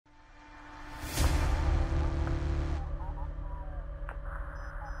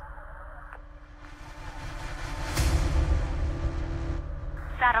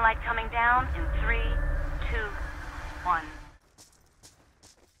down in 3, 2, 1.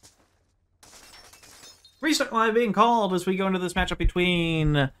 Restart live being called as we go into this matchup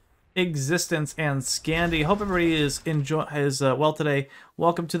between Existence and Scandi. Hope everybody is well today.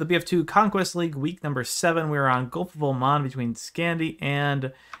 Welcome to the BF2 Conquest League, week number 7. We're on Gulf of Oman between Scandi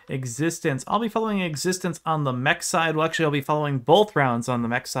and Existence. I'll be following Existence on the mech side. Well, actually, I'll be following both rounds on the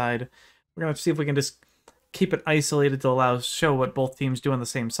mech side. We're going to see if we can just keep it isolated to show what both teams do on the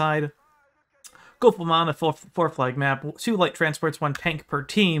same side. Gulf of Oman, a four flag map, 2 light transports, 1 tank per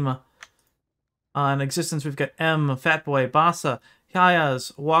team. On Existence, we've got M, Fatboy, Basa,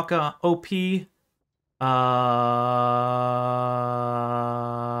 Hyaz, Waka, OP. I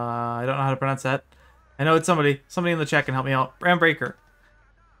don't know how to pronounce that. I know it's somebody. Somebody in the chat can help me out. Ram Breaker.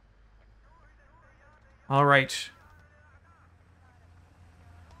 All right.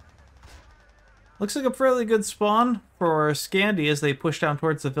 Looks like a fairly good spawn for Scandi as they push down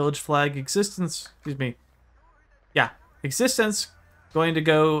towards the village flag. Existence, excuse me. Yeah, Existence going to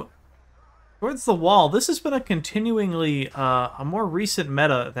go towards the wall. This has been a continuingly, a more recent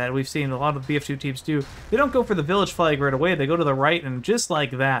meta that we've seen a lot of BF2 teams do. They don't go for the village flag right away. They go to the right, and just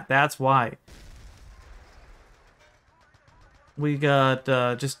like that, that's why. We got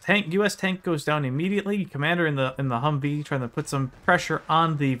just tank. U.S. tank goes down immediately. Commander in the Humvee trying to put some pressure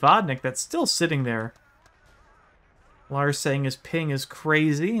on the Vodnik that's still sitting there. Lars saying his ping is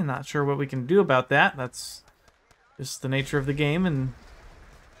crazy. Not sure what we can do about that. That's just the nature of the game, and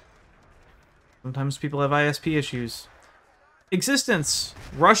sometimes people have ISP issues. Existence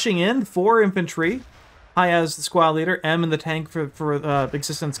rushing in, 4 infantry. Hyaz the squad leader. M in the tank for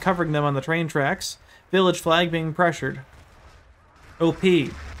Existence covering them on the train tracks. Village flag being pressured. OP.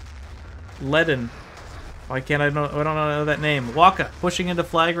 Ledin. Why can't I don't know that name. Waka pushing into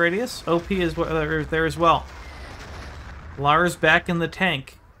flag radius. OP is there as well. Lars back in the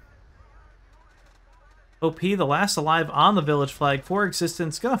tank. OP, the last alive on the village flag for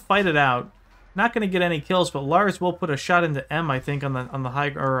Existence, gonna fight it out. Not gonna get any kills, but Lars will put a shot into M, I think, on the high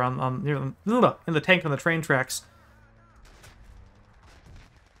or in the tank on the train tracks.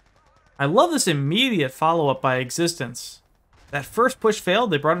 I love this immediate follow-up by Existence. That first push failed,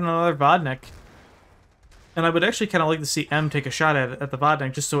 they brought in another Vodnik. And I would actually kind of like to see M take a shot at the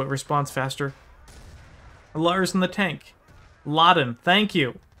Vodnik just so it responds faster. Lars in the tank. Laden, thank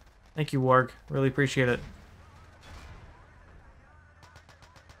you. Thank you, Warg. Really appreciate it.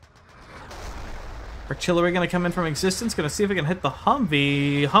 Artillery going to come in from Existence. Going to see if we can hit the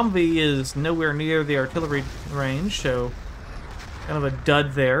Humvee. Humvee is nowhere near the artillery range, so kind of a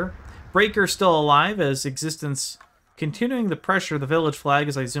dud there. Breaker still alive as Existence continuing the pressure of the village flag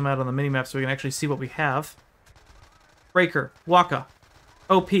as I zoom out on the minimap so we can actually see what we have. Breaker, Waka,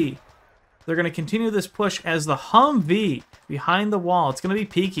 OP. They're going to continue this push as the Humvee behind the wall. It's going to be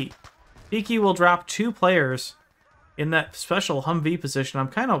Peaky. Peaky will drop 2 players in that special Humvee position. I'm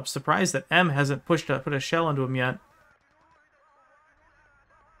kind of surprised that M hasn't put a shell into him yet.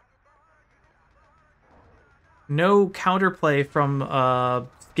 No counterplay from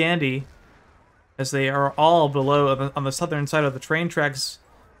Scandi, as they are all below on the southern side of the train tracks.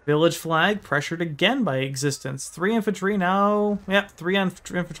 Village flag pressured again by Existence. 3 infantry now. Yep, 3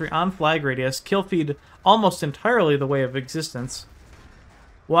 infantry on flag radius. Kill feed almost entirely the way of Existence.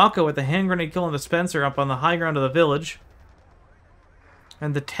 Waka with the hand grenade killing the Spencer up on the high ground of the village.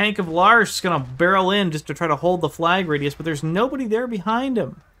 And the tank of Lars is going to barrel in just to try to hold the flag radius, but there's nobody there behind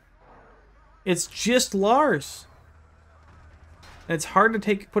him. It's just Lars. And it's hard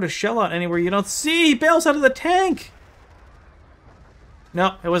to put a shell out anywhere you don't see. He bails out of the tank.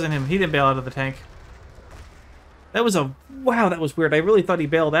 No, it wasn't him. He didn't bail out of the tank. That was wow, that was weird. I really thought he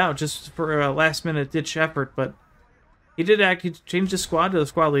bailed out just for a last-minute ditch effort, but he did act. He changed his squad to the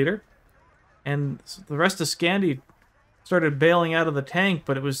squad leader, and the rest of Scandi started bailing out of the tank,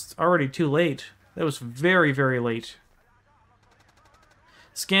 but it was already too late. That was very, very late.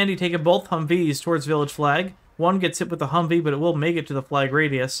 Scandi taking both Humvees towards village flag. One gets hit with the Humvee, but it will make it to the flag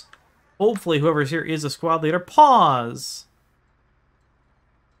radius. Hopefully, whoever's here is a squad leader. Pause!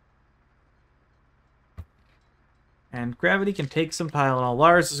 And Gravity can take some Tylenol.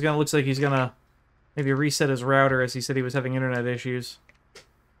 Lars looks like he's gonna maybe reset his router, as he said he was having internet issues.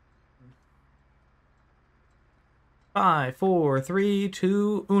 5, 4, 3,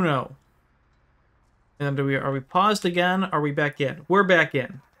 2, 1. And are we paused again? Are we back in? We're back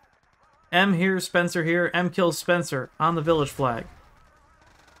in. M here, Spencer here. M kills Spencer on the village flag.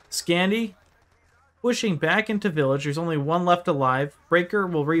 Scandi pushing back into village. There's only 1 left alive. Breaker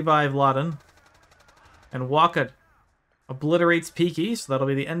will revive Laden. And Waka obliterates Peaky, so that'll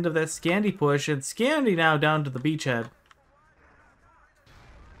be the end of that Scandi push. And Scandi now down to the beachhead.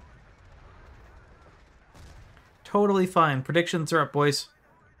 Totally fine. Predictions are up, boys.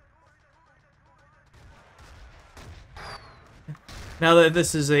 Now that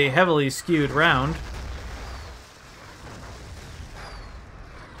this is a heavily skewed round,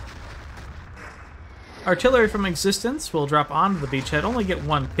 artillery from Existence will drop onto the beachhead, only get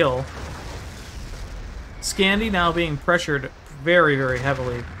 1 kill. Scandi now being pressured very, very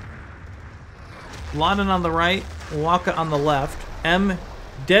heavily. London on the right, Waka on the left. M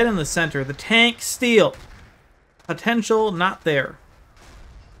dead in the center. The tank steal. Potential not there.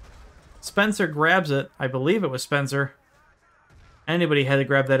 Spencer grabs it. I believe it was Spencer. Anybody had to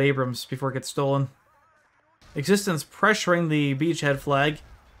grab that Abrams before it gets stolen. Existence pressuring the beachhead flag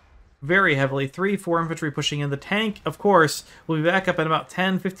very heavily. 3-4 infantry pushing in. The tank, of course, will be back up in about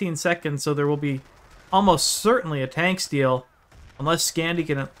 10-15 seconds, so there will be almost certainly a tank steal, unless Scandi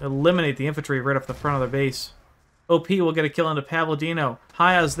can eliminate the infantry right off the front of the base. OP will get a kill into Pavlodino.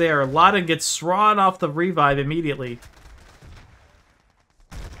 Haya's there. Laden gets swatted off the revive immediately.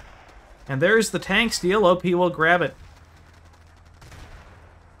 And there's the tank steal. OP will grab it.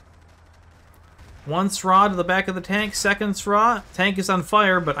 1 SRA to the back of the tank. 2nd SRA. Tank is on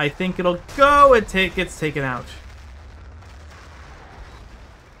fire, but I think it'll go. It gets taken out.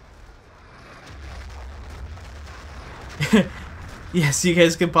 Yes, you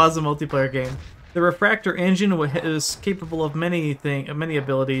guys can pause the multiplayer game. The refractor engine is capable of many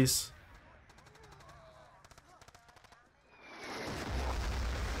abilities.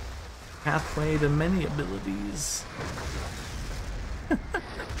 Pathway to many abilities.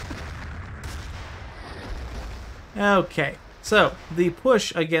 Okay, so the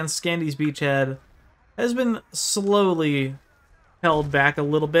push against Scandi's beachhead has been slowly held back a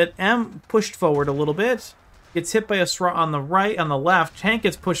little bit. M pushed forward a little bit. Gets hit by a SRA on the right, on the left. Tank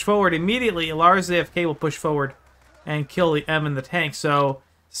gets pushed forward immediately. Lars AFK will push forward and kill the M in the tank. So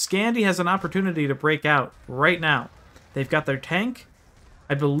Scandi has an opportunity to break out right now. They've got their tank.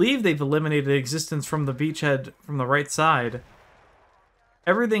 I believe they've eliminated Existence from the beachhead from the right side.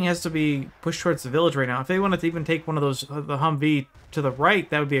 Everything has to be pushed towards the village right now. If they wanted to even take one of those, the Humvee to the right,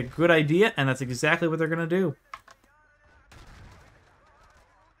 that would be a good idea, and that's exactly what they're going to do.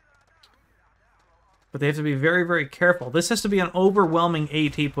 But they have to be very, very careful. This has to be an overwhelming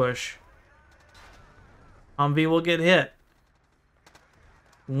AT push. Humvee will get hit.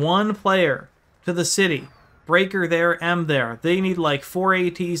 1 player to the city. Breaker there, M there. They need like 4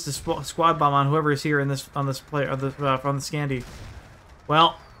 ATs to squad bomb on whoever is here in this on the Scandi.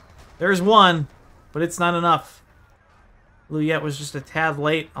 Well, there's 1, but it's not enough. Luyet was just a tad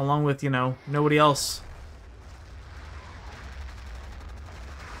late, along with, you know, nobody else.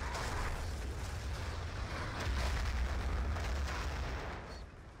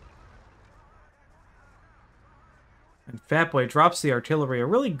 And Fatboy drops the artillery, a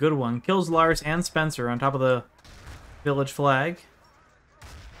really good one. Kills Lars and Spencer on top of the village flag.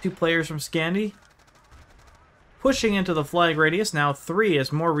 2 players from Scandi. Pushing into the flag radius. Now 3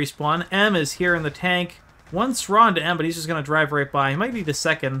 as more respawn. M is here in the tank. 1 SRA to M, but he's just going to drive right by. He might eat a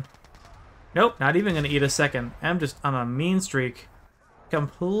second. Nope, not even going to eat a second. M just on a mean streak.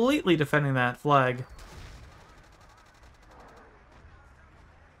 Completely defending that flag.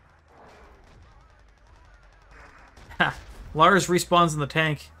 Ha! Lars respawns in the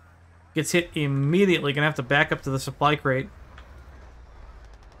tank. Gets hit immediately. Going to have to back up to the supply crate.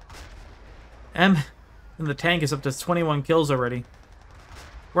 M in the tank is up to 21 kills already.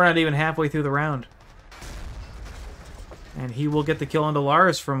 We're not even halfway through the round. And he will get the kill into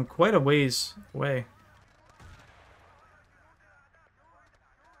Lars from quite a ways away.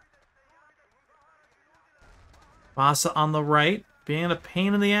 Vasa on the right, being a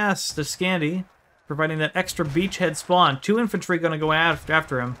pain in the ass to Scandi, providing that extra beachhead spawn. 2 infantry going to go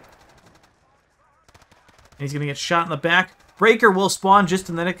after him. And he's going to get shot in the back. Breaker will spawn just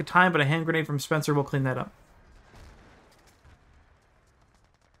in the nick of time, but a hand grenade from Spencer will clean that up.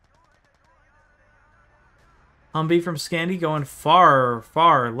 Humvee from Scandi going far,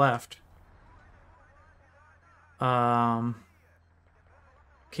 far left. Can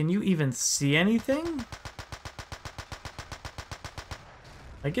you even see anything?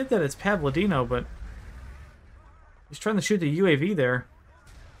 I get that it's Pavlodino, but he's trying to shoot the UAV there.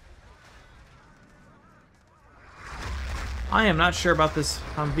 I am not sure about this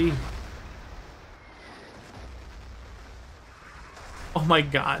Humvee. Oh my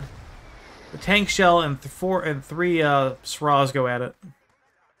god. The tank shell and 3 SRAs go at it.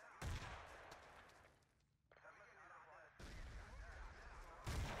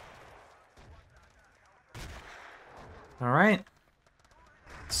 Alright.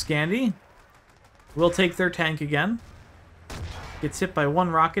 Scandi will take their tank again. Gets hit by 1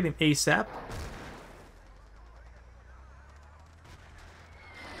 rocket in ASAP.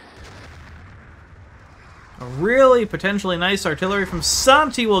 A really potentially nice artillery from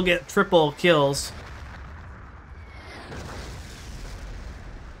Santi will get triple kills.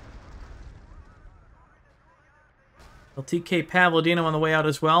 TK Pavlodino on the way out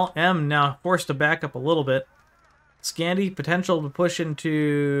as well. M now forced to back up a little bit. Scandi, potential to push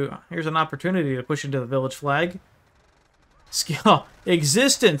into... Here's an opportunity to push into the village flag. Skill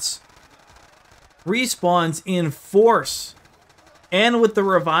Existence respawns in force. And with the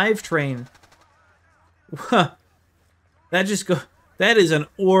revive train. That is an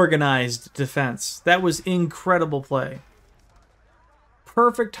organized defense. That was incredible play.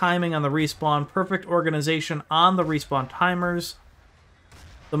 Perfect timing on the respawn, perfect organization on the respawn timers.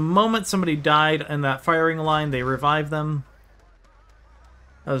 The moment somebody died in that firing line, they revived them.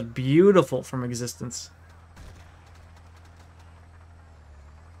 That was beautiful from Existence.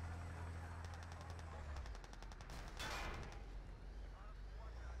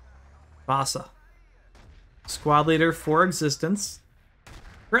 Vasa. Squad leader for Existence.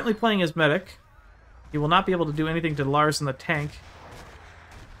 Currently playing as medic. He will not be able to do anything to Lars in the tank.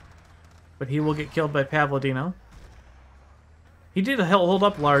 But he will get killed by Pavlodino. He did hold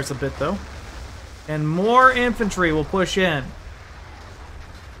up Lars a bit, though. And more infantry will push in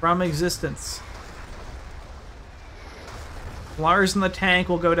from Existence. Lars in the tank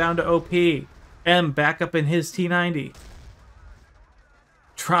will go down to OP. M back up in his T90.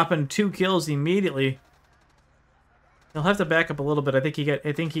 Dropping 2 kills immediately. He'll have to back up a little bit. I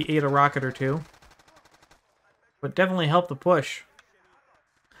think he ate a rocket or 2. But definitely helped the push.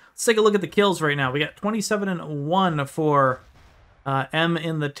 Let's take a look at the kills right now. We got 27 and 1 for M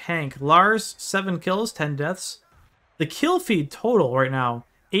in the tank. Lars, 7 kills, 10 deaths. The kill feed total right now,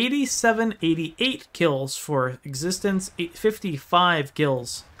 87, 88 kills for Existence, 55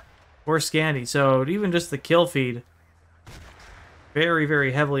 kills for Scandi. So even just the kill feed, very,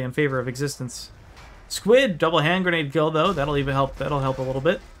 very heavily in favor of Existence. Squid, double hand grenade kill though. That'll help a little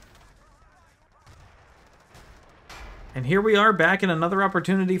bit. And here we are back in another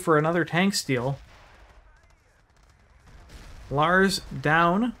opportunity for another tank steal. Lars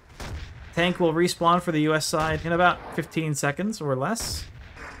down. Tank will respawn for the US side in about 15 seconds or less.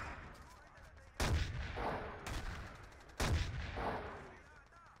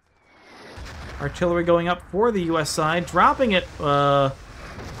 Artillery going up for the US side, dropping it, well,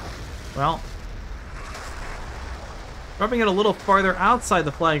 dropping it a little farther outside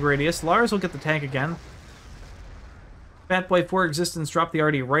the flag radius. Lars will get the tank again. Fat Boy for Existence dropped the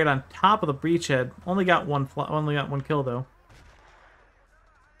arty right on top of the breachhead. Only got one kill though.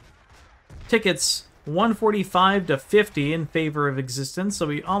 Tickets 145 to 50 in favor of Existence, so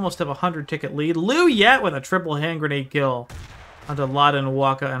we almost have a 100 ticket lead. Lou Yet with a triple hand grenade kill onto Laden,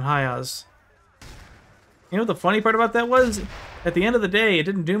 Waka, and Hayaz. You know what the funny part about that was? At the end of the day, it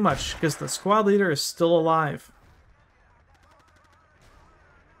didn't do much because the squad leader is still alive.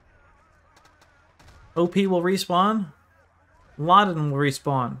 OP will respawn. Laden will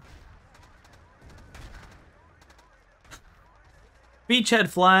respawn. Beachhead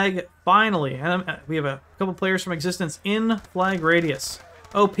flag, finally. And we have a couple players from Existence in flag radius.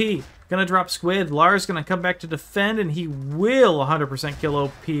 OP, gonna drop Squid. Lars gonna come back to defend, and he will 100% kill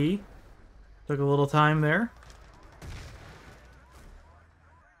OP. Took a little time there.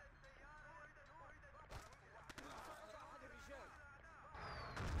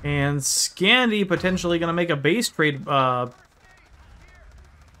 And Scandi potentially gonna make a base trade.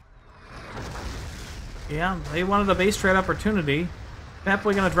 Yeah, they wanted a base trade opportunity.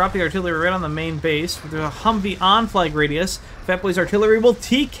 Fatboy gonna drop the artillery right on the main base. There's a Humvee on flag radius. Fatboy's artillery will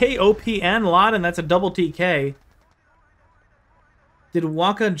TK OP and Laden. That's a double TK. Did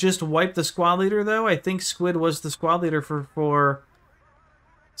Waka just wipe the squad leader though? I think Squid was the squad leader for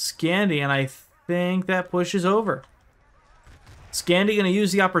Scandi, and I think that push is over. Scandi gonna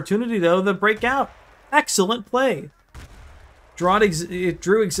use the opportunity though to break out. Excellent play. It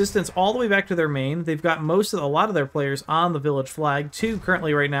drew Existence all the way back to their main. They've got a lot of their players on the village flag. 2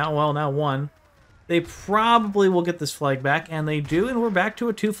 currently right now. Well, now 1. They probably will get this flag back, and they do, and we're back to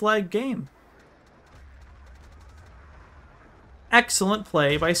a 2-flag game. Excellent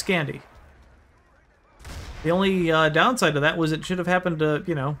play by Scandi. The only downside to that was it should have happened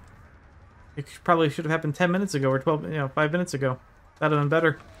to, it probably should have happened 10 minutes ago or 5 minutes ago. That'd have been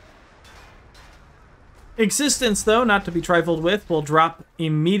better. Existence, though, not to be trifled with, will drop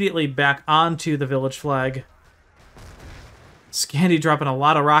immediately back onto the village flag. Scandi dropping a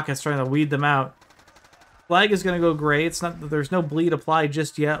lot of rockets, trying to weed them out. Flag is going to go gray. It's not. There's no bleed applied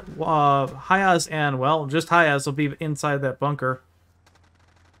just yet. Hayaz and, well, just Hayaz will be inside that bunker.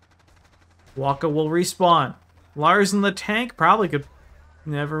 Waka will respawn. Lars in the tank probably could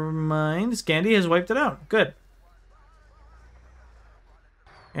Never mind. Scandi has wiped it out. Good.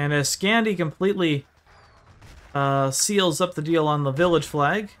 And as Scandi completely seals up the deal on the village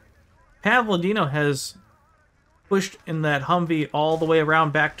flag, Pavlodino has pushed in that Humvee all the way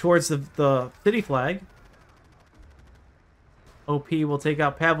around back towards the city flag. OP will take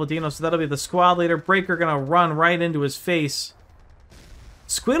out Pavlodino, so that'll be the squad leader. Breaker gonna run right into his face.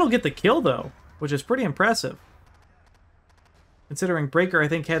 Squid will get the kill, though, which is pretty impressive. Considering Breaker, I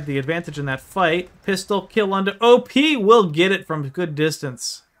think, had the advantage in that fight. Pistol kill onto OP will get it from good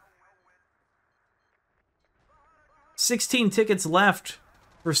distance. 16 tickets left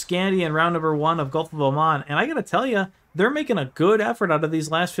for Scandi in round number 1 of Gulf of Oman. And I gotta tell you, they're making a good effort out of these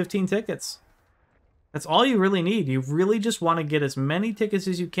last 15 tickets. That's all you really need. You really just want to get as many tickets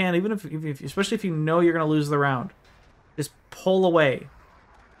as you can, even if especially if you know you're going to lose the round. Just pull away.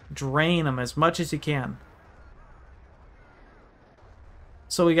 Drain them as much as you can.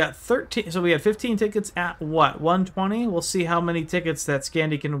 So we got 13. So we had 15 tickets at what? 120? We'll see how many tickets that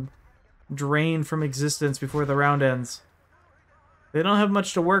Scandi can drain from existence before the round ends. They don't have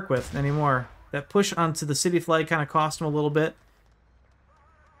much to work with anymore. That push onto the city flag kind of cost them a little bit.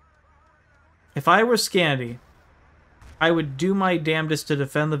 If I were Scandi, I would do my damnedest to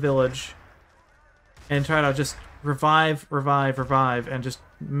defend the village and try to just revive, and just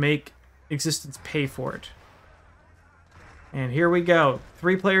make existence pay for it. And here we go.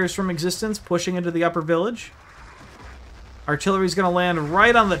 3 players from existence pushing into the upper village. Artillery's going to land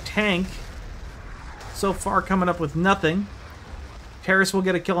right on the tank. So far coming up with nothing. Terrace will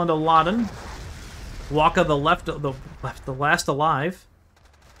get a kill onto Laden. Waka the last alive.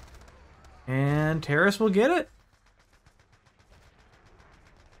 And Terrace will get it.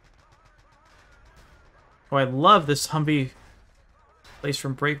 Oh, I love this Humvee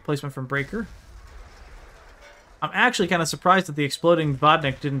placement from Breaker. I'm actually kind of surprised that the exploding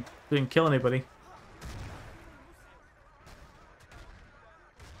Vodnik didn't kill anybody.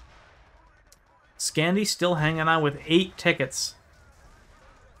 Scandi still hanging on with 8 tickets.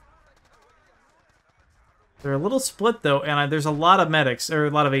 They're a little split, though, and there's a lot of medics, or a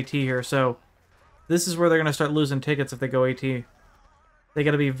lot of AT here, so this is where they're going to start losing tickets if they go AT. They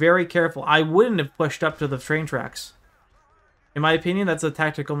got to be very careful. I wouldn't have pushed up to the train tracks. In my opinion, that's a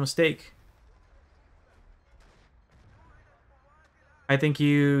tactical mistake. I think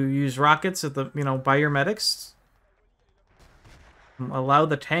you use rockets at the, by your medics. Allow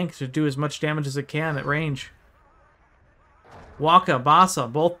the tank to do as much damage as it can at range. Waka,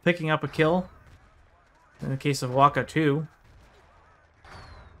 Basa, both picking up a kill. In the case of Waka, too.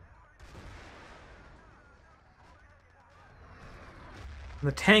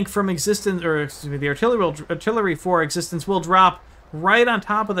 The tank from existence, or excuse me, the artillery for existence will drop right on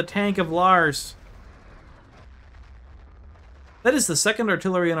top of the tank of Lars. That is the second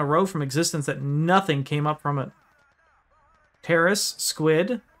artillery in a row from existence that nothing came up from it. Terrace,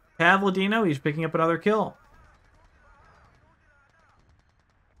 Squid, Pavlodino, he's picking up another kill.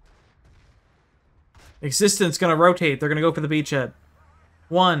 Existence gonna rotate. They're gonna go for the beachhead.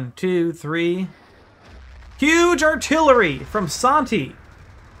 1, 2, 3. Huge artillery from Santi.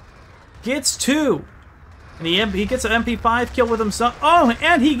 Gets 2. And he gets an MP5 kill with himself. Oh,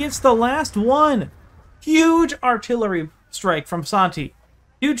 and he gets the last one. Huge artillery strike from Santi.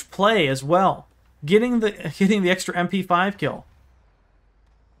 Huge play as well. Getting the extra MP5 kill.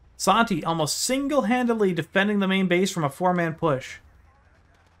 Santi almost single-handedly defending the main base from a 4-man push.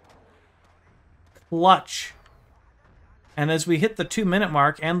 Clutch. And as we hit the 2-minute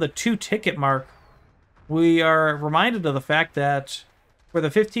mark and the 2-ticket mark, we are reminded of the fact that for the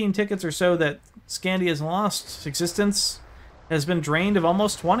 15 tickets or so that Scandi has lost, existence has been drained of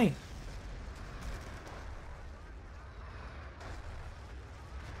almost 20.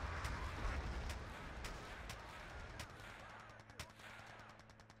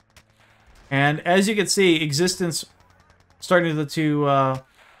 And as you can see, existence starting to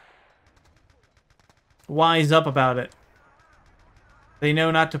wise up about it. They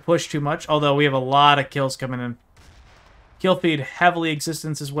know not to push too much, although we have a lot of kills coming in. Kill feed heavily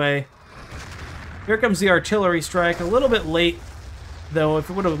existence's way. Here comes the artillery strike, a little bit late, though. If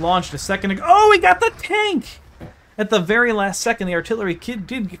it would have launched a second ago. Oh, we got the tank! At the very last second, the artillery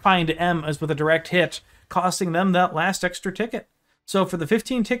did find M as with a direct hit, costing them that last extra ticket. So for the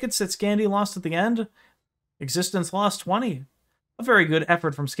 15 tickets that Scandi lost at the end, existence lost 20. A very good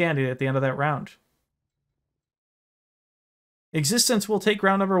effort from Scandi at the end of that round. Existence will take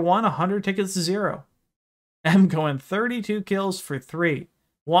round number 1, 100 tickets to 0. M going 32 kills for 3.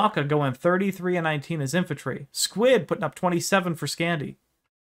 Waka going 33 and 19 as infantry. Squid putting up 27 for Scandi.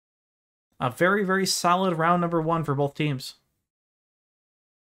 A very, very solid round number 1 for both teams.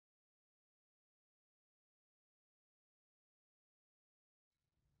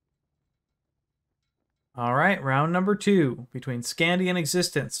 All right, round number 2 between Scandi and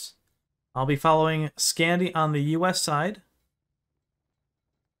Existence. I'll be following Scandi on the US side.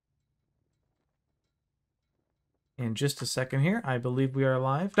 In just a second here, I believe we are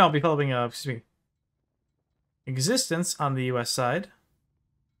live. No, I'll be following, Existence on the US side.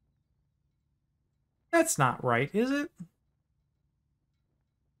 That's not right, is it?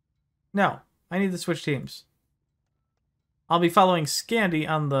 No, I need to switch teams. I'll be following Scandi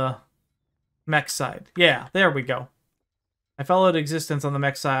on the mech side. Yeah, there we go. I followed Existence on the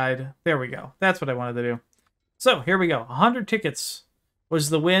mech side. There we go. That's what I wanted to do. So, here we go. 100 tickets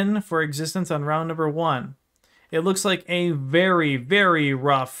was the win for Existence on round number 1. It looks like a very, very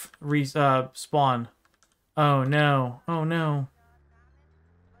rough spawn. Oh, no. Oh, no.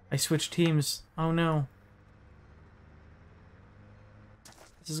 I switched teams. Oh, no.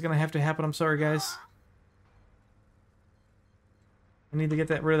 This is going to have to happen. I'm sorry, guys. I need to get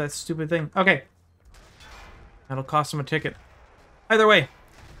rid of that stupid thing. Okay. That'll cost him a ticket. Either way.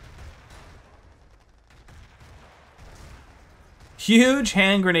 Huge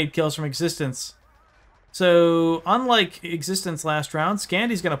hand grenade kills from Existence. So, unlike Existence last round,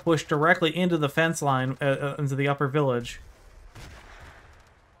 Scandi's going to push directly into the fence line, into the upper village.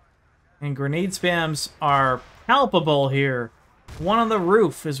 And grenade spams are palpable here. One on the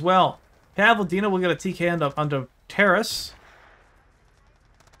roof as well. Pavlidino will get a TK onto Terrace.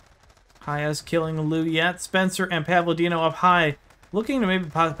 Haya's killing Lou yet. Spencer and Pavlidino up high, looking to maybe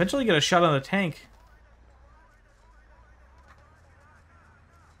potentially get a shot on the tank.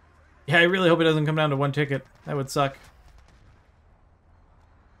 Yeah, I really hope it doesn't come down to 1 ticket. That would suck.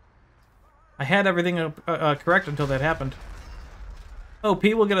 I had everything correct until that happened. OP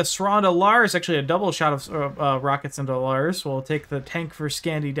will get a straw into Lars. Actually, a double shot of rockets into Lars. We'll take the tank for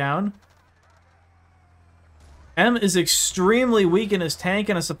Scandi down. M is extremely weak in his tank,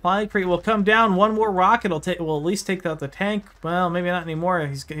 and a supply crate will come down. One more rocket will at least take out the tank. Well, maybe not anymore.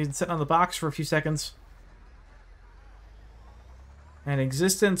 He's sitting on the box for a few seconds. And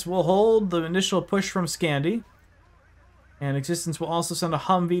Existence will hold the initial push from Scandi. And Existence will also send a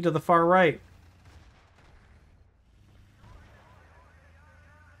Humvee to the far right.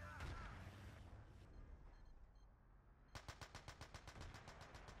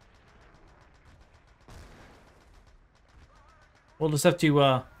 We'll just have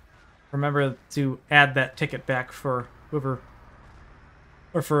to remember to add that ticket back for whoever,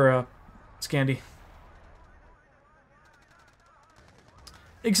 or for Scandi.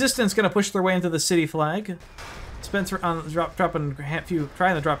 Existence going to push their way into the city flag. Spencer on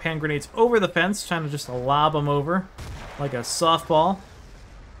trying to drop hand grenades over the fence, trying to just lob them over like a softball.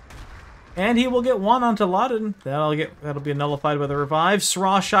 And he will get one onto Loudon. That'll be nullified by the revive.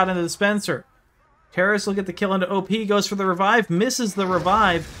 Sraw shot into the Spencer. Terrace will get the kill into OP, goes for the revive, misses the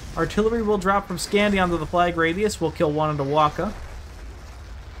revive. Artillery will drop from Scandi onto the flag radius, will kill one into Waka.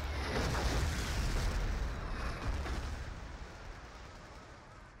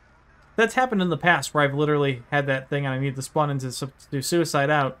 That's happened in the past where I've literally had that thing and I need to spawn into do suicide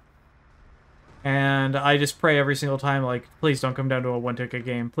out. And I just pray every single time, like, please don't come down to a 1-ticket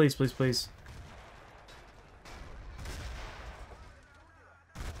game. Please, please, please.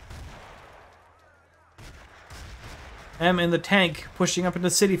 M in the tank, pushing up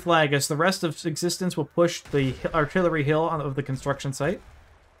into City Flag as the rest of Existence will push the artillery hill of the construction site.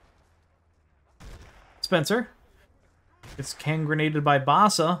 Spencer gets hand grenaded by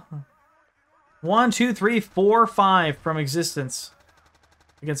Bassa. 1, 2, 3, 4, 5 from Existence.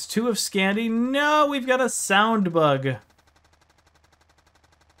 Against 2 of Scandi. No, we've got a sound bug.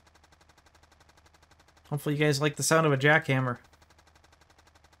 Hopefully you guys like the sound of a jackhammer.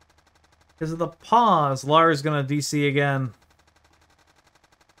 Because of the pause, Lars gonna DC again.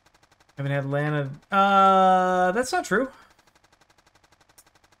 Haven't had landed. That's not true.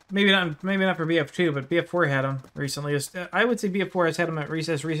 Maybe not for BF2, but BF4 had him recently. I would say BF4 has had him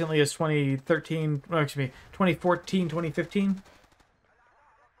as recently as 2013. Oh, excuse me, 2014, 2015.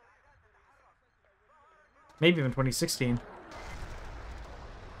 Maybe even 2016.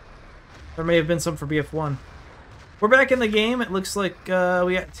 There may have been some for BF1. We're back in the game. It looks like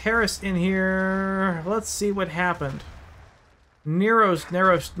we got Terrace in here. Let's see what happened. Nero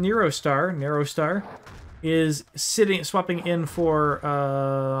Star is swapping in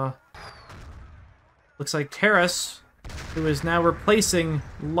for looks like Terrace, who is now replacing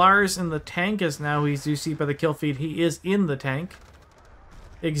Lars in the tank, as now you see by the kill feed he is in the tank.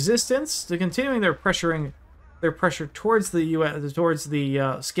 Existence, they're continuing their pressure towards the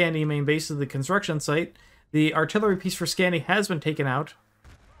Scandi main base of the construction site. The artillery piece for Scandi has been taken out.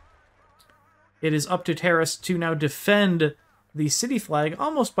 It is up to Terrace to now defend the city flag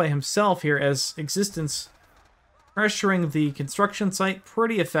almost by himself here as Existence pressuring the construction site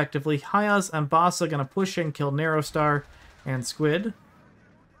pretty effectively. Hayaz and Basa gonna push and kill Narrow Star and Squid.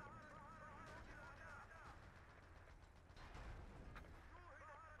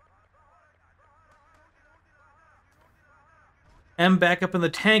 M back up in the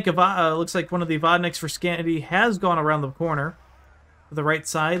tank of looks like one of the Vodniks for Scandi has gone around the corner to the right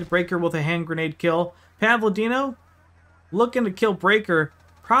side. Breaker with a hand grenade kill. Pavlodino looking to kill Breaker.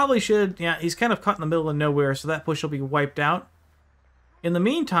 Probably should, yeah, he's kind of caught in the middle of nowhere, so that push will be wiped out. In the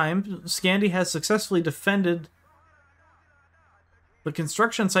meantime, Scandi has successfully defended the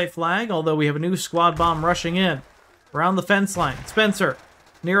construction site flag, although we have a new squad bomb rushing in. Around the fence line. Spencer,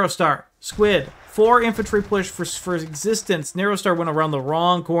 Nero Star, Squid. 4 infantry push for Existence. Nero Star went around the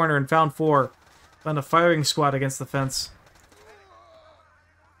wrong corner and found 4. Found a firing squad against the fence.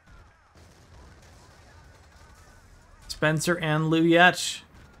 Spencer and Luyet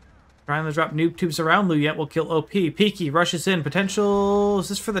trying to drop noob tubes around. Luyet will kill OP. Peaky rushes in. Potential... Is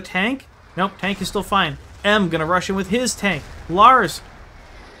this for the tank? Nope, tank is still fine. M gonna rush in with his tank. Lars...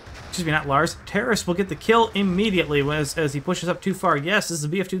 Excuse me, not Lars. Terrace will get the kill immediately as he pushes up too far. Yes, this is a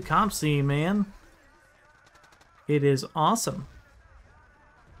BF2 comp scene, man. It is awesome.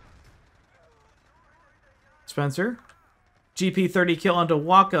 Spencer. GP30 kill onto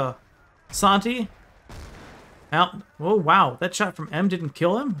Waka. Santi. Out. Oh, wow. That shot from M didn't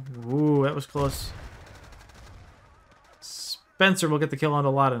kill him? Ooh, that was close. Spencer will get the kill onto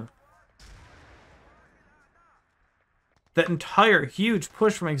Laden. That entire huge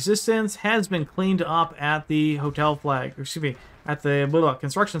push from Existence has been cleaned up at the hotel flag. Or excuse me, at the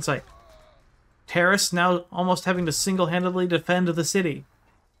construction site. Terrace now almost having to single-handedly defend the city.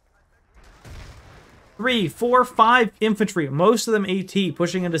 3, 4, 5 infantry, most of them AT,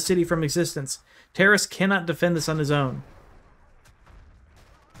 pushing into city from Existence. Terrace cannot defend this on his own.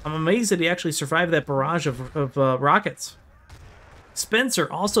 I'm amazed that he actually survived that barrage of rockets.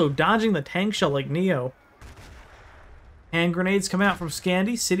 Spencer also dodging the tank shell like Neo. Hand grenades come out from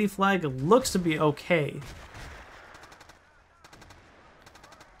Scandi. City flag looks to be okay.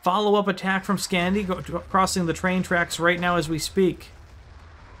 Follow-up attack from Scandi, crossing the train tracks right now as we speak.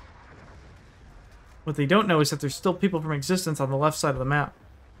 What they don't know is that there's still people from Existence on the left side of the map.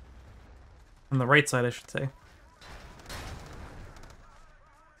 On the right side, I should say.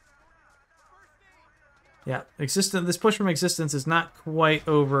 Yeah, this push from Existence is not quite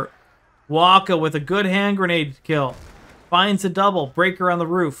over. Waka with a good hand grenade kill. Finds a double. Breaker on the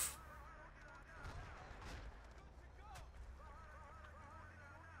roof.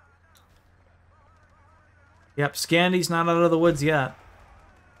 Yep, Scandi's not out of the woods yet.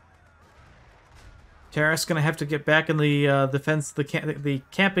 Terrace gonna have to get back in the defense, the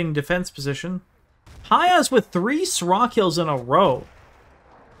camping defense position. Hayas with 3 SRA kills in a row.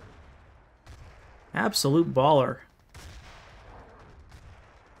 Absolute baller.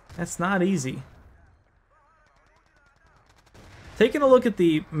 That's not easy. Taking a look at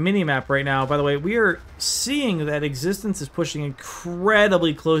the mini-map right now, by the way, we are seeing that Existence is pushing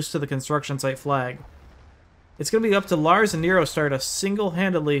incredibly close to the construction site flag. It's going to be up to Lars and Nero Star to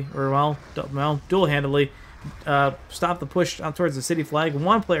single-handedly, or well, dual-handedly, stop the push out towards the city flag.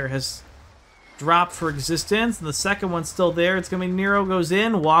 One player has dropped for Existence, and the second one's still there. It's going to be Nero goes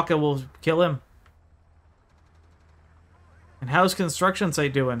in, Waka will kill him. And how's construction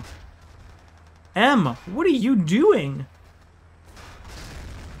site doing? M, what are you doing?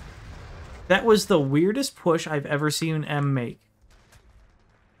 That was the weirdest push I've ever seen M make.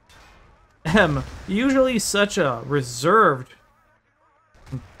 M, usually such a reserved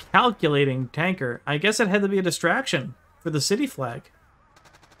and calculating tanker. I guess it had to be a distraction for the city flag.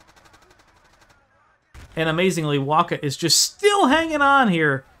 And amazingly, Waka is just still hanging on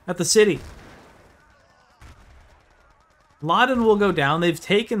here at the city. Laden will go down. They've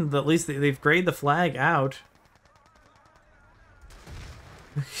taken, at least they've grayed the flag out.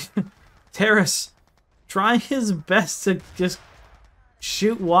 Terrace trying his best to just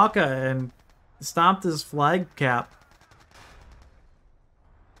shoot Waka and stop this flag cap.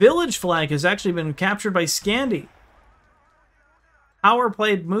 Village flag has actually been captured by Scandi. Power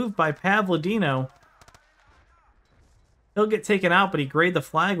played move by Pavlodino. He'll get taken out, but he grayed the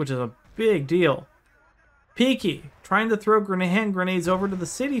flag, which is a big deal. Peaky trying to throw hand grenades over to the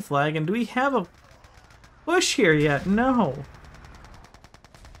city flag, and do we have a push here yet? No.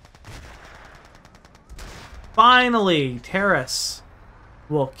 Finally, Terrace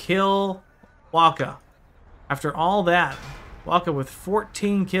will kill Waka. After all that, Waka with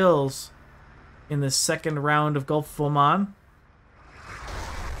 14 kills in the second round of Gulf of Oman.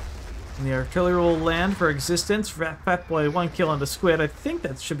 And the artillery will land for existence. Fat Boy, 1 kill into Squid. I think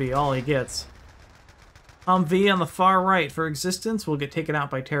that should be all he gets. Humvee on the far right for existence will get taken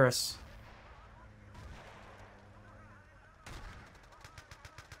out by Terrace.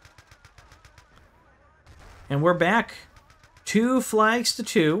 And we're back. 2 flags to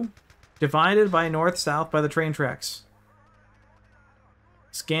 2. Divided by north-south by the train tracks.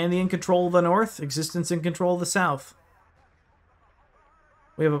 Scandi in control of the north. Existence in control of the south.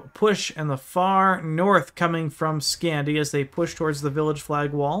 We have a push in the far north coming from Scandi as they push towards the village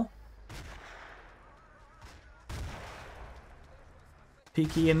flag wall.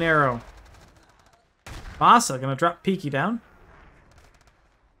 Peaky and Narrow. Bassa gonna drop Peaky down.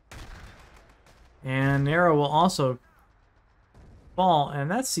 And Narrow will also fall.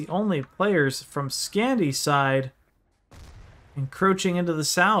 And that's the only players from Scandi's side encroaching into the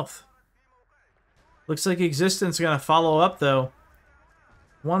south. Looks like Existence gonna follow up though.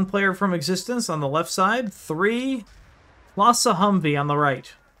 1 player from Existence on the left side. 3 plus a Humvee on the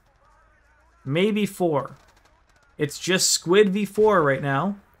right. Maybe 4. It's just Squid v4 right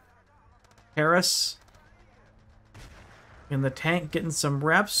now. Harris in the tank getting some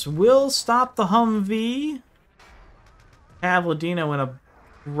reps. Will stop the Humvee. Pavlodino in a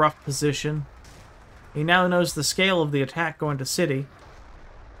rough position. He now knows the scale of the attack going to City.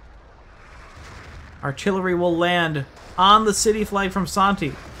 Artillery will land on the City flag from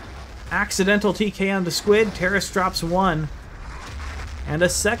Santi. Accidental TK onto Squid. Terrace drops 1. And a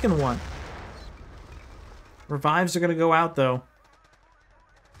second one. Revives are going to go out, though.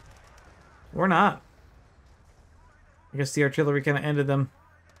 Or not. I guess the artillery kind of ended them.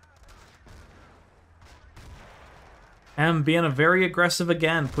 M being a very aggressive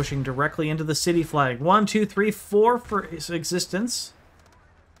again, pushing directly into the City flag. 1, 2, 3, 4 for his Existence.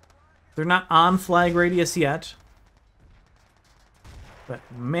 They're not on flag radius yet. But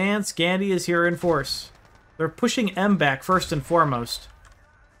man, Scandi is here in force. They're pushing M back first and foremost.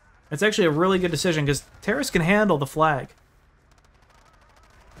 It's actually a really good decision because Terrace can handle the flag.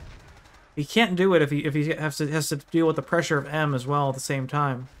 He can't do it if he has to deal with the pressure of M as well at the same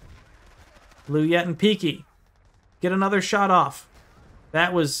time. Luyet and Peaky get another shot off.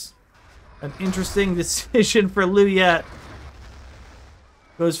 That was an interesting decision for Luyet.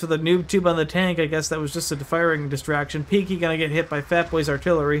 Goes for the noob tube on the tank. I guess that was just a firing distraction. Peaky gonna get hit by Fat Boy's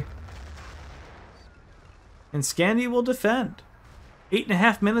artillery. And Scandi will defend.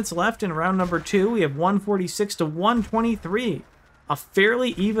 8.5 minutes left in round number 2. We have 146 to 123. A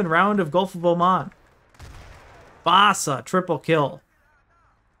fairly even round of Gulf of Oman. Bassa, triple kill.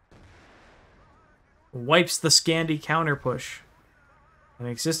 Wipes the Scandi counter push. In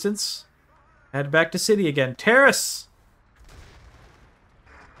Existence. Head back to City again. Terrace!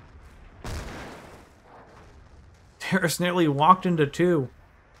 Terrace nearly walked into 2.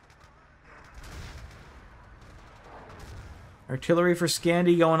 Artillery for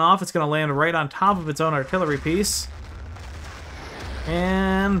Scandi going off. It's going to land right on top of its own artillery piece.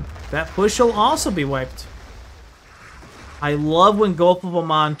 And that push will also be wiped. I love when Gulf of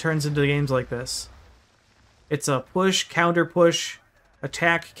Oman turns into games like this. It's a push, counter push,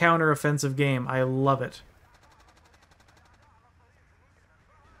 attack, counter offensive game. I love it.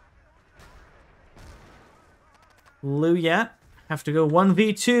 Luyet have to go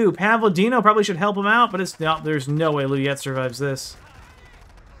 1v2. Pavlodino probably should help him out, but it's not. There's no way Luyet survives this.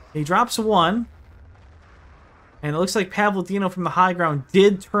 He drops 1. And it looks like Pavlodino from the high ground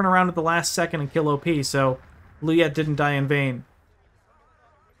did turn around at the last second and kill OP, so Luyet didn't die in vain.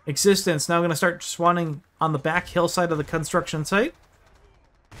 Existence now going to start swanning on the back hillside of the construction site.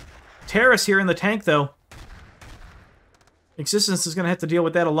 Terrace here in the tank, though. Existence is going to have to deal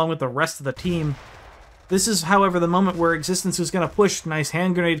with that along with the rest of the team. This is, however, the moment where Existence is going to push. Nice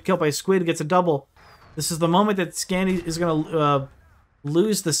hand grenade kill by Squid, gets a double. This is the moment that Scandi is going to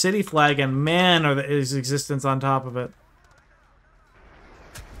lose the City flag, and man, is Existence on top of it.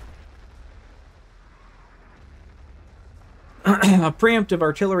 A preemptive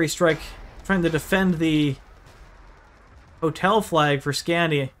artillery strike trying to defend the hotel flag for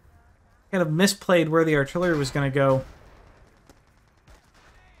Scandi. Kind of misplayed where the artillery was going to go.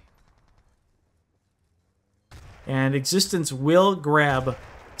 And Existence will grab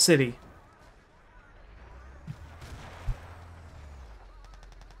City.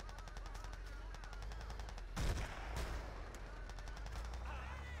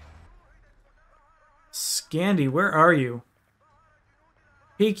 Scandi, where are you?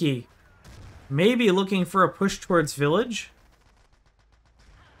 Peaky, maybe looking for a push towards village.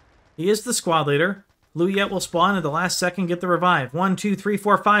 He is the squad leader. Luyet will spawn at the last second, get the revive. 1, 2, 3,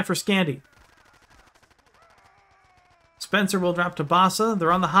 4, 5 for Scandi. Spencer will drop to Bassa.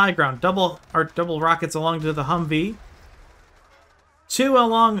 They're on the high ground. Double rockets along to the Humvee.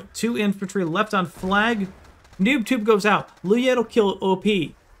 Two infantry left on flag. Noob Tube goes out. Luyet will kill OP.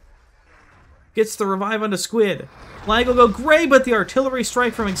 Gets the revive onto Squid. Flag will go gray, but the artillery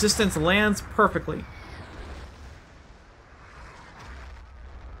strike from Existence lands perfectly.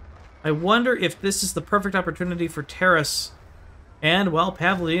 I wonder if this is the perfect opportunity for Terrace and, well,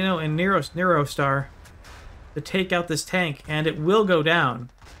 Pavlidino and Neurostar to take out this tank, and it will go down.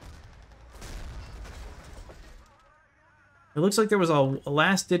 It looks like there was a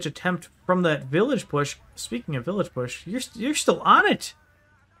last-ditch attempt from that village push. Speaking of village push, you're still on it.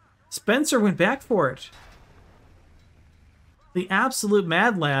 Spencer went back for it. The absolute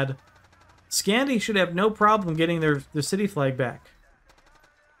mad lad. Scandi should have no problem getting their city flag back.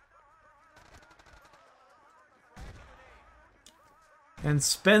 And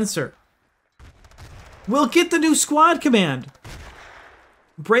Spencer will get the new squad command.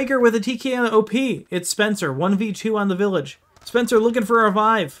 Breaker with a TK on the OP. It's Spencer. 1v2 on the village. Spencer looking for a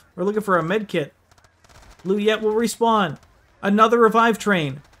revive. Or looking for a med kit. Luyet will respawn. Another revive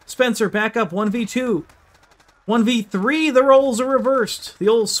train. Spencer back up. 1v2. 1v3. The roles are reversed. The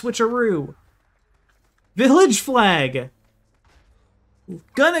old switcheroo. Village flag.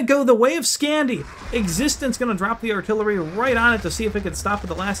 Gonna go the way of Scandi. Existence gonna drop the artillery right on it to see if it can stop at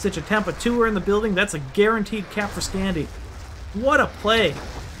the last-ditch attempt. But two are in the building. That's a guaranteed cap for Scandi. What a play.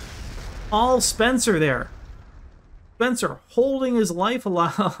 All Spencer there. Spencer holding his life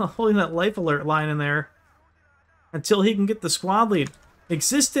holding that life alert line in there until he can get the squad lead.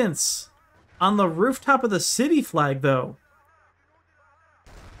 Existence on the rooftop of the city flag, though.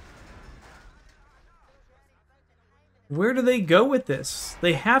 Where do they go with this?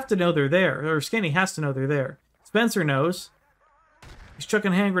 They have to know they're there. Or Scandi has to know they're there. Spencer knows. He's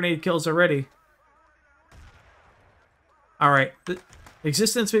chucking hand grenade kills already. Alright.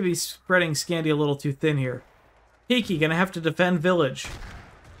 Existence may be spreading Scandi a little too thin here. Hiki gonna have to defend village.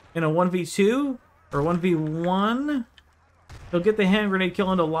 In a 1v2? Or 1v1? He'll get the hand grenade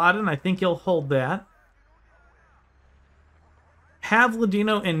kill into Laden. I think he'll hold that.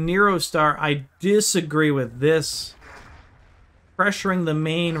 Pavlidino and Neurostar, I disagree with this. Pressuring the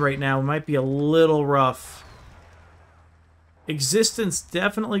main right now might be a little rough. Existence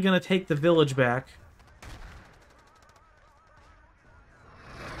definitely going to take the village back.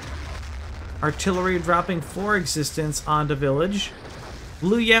 Artillery dropping for Existence onto village.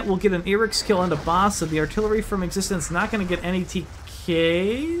 Luyet will get an Eric's kill onto Boss, so the artillery from Existence not going to get any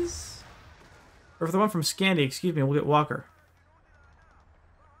TKs. Or for the one from Scandi, excuse me, we'll get Walker.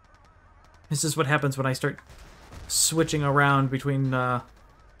 This is what happens when I start switching around between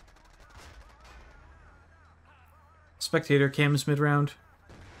spectator cams mid-round.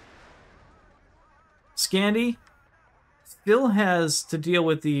 Scandi still has to deal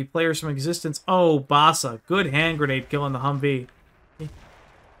with the players from Existence. Oh, Bassa. Good hand grenade killing the Humvee.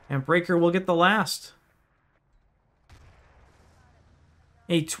 And Breaker will get the last.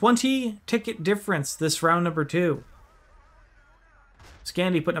 A 20-ticket difference this round number 2.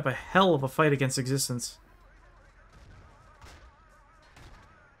 Scandi putting up a hell of a fight against Existence.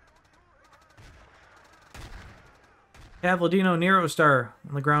 Pavlidino Neurostar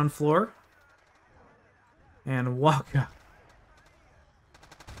on the ground floor. And Waka.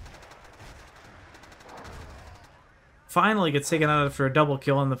 Finally gets taken out after a double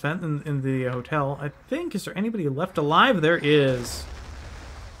kill in the hotel. I think, is there anybody left alive? There is.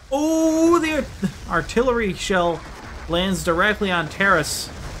 Oh, the artillery shell lands directly on Terrace.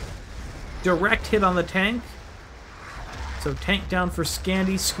 Direct hit on the tank. So tank down for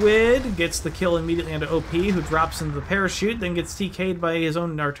Scandi. Squid gets the kill immediately onto OP, who drops into the parachute, then gets TK'd by his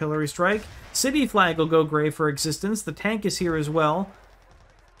own artillery strike. City flag will go gray for Existence. The tank is here as well.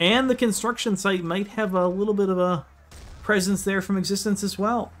 And the construction site might have a little bit of a presence there from Existence as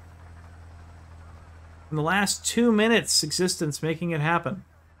well. In the last 2 minutes, Existence making it happen.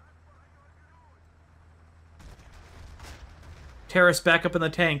 Terrace back up in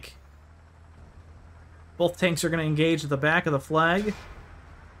the tank. Both tanks are going to engage at the back of the flag.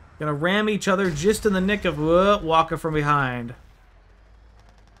 Going to ram each other just in the nick of Waka from behind.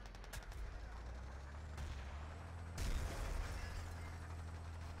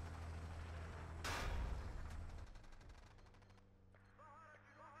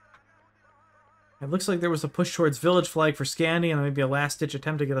 It looks like there was a push towards village flag for Scandi and maybe a last-ditch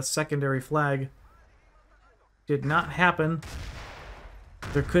attempt to get a secondary flag. Did not happen.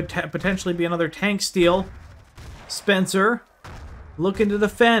 There could potentially be another tank steal. Spencer looking to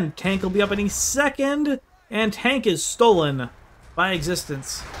defend. Tank will be up any second. And tank is stolen by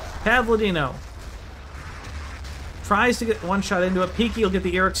Existence. Pavlidino tries to get one shot into it. Peaky will get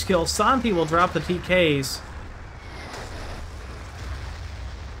the Eric's kill. Santi will drop the TKs.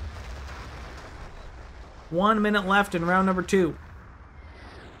 One minute left in round number 2.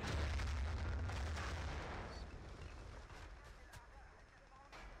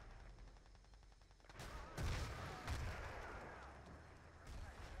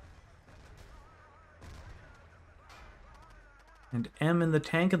 And M in the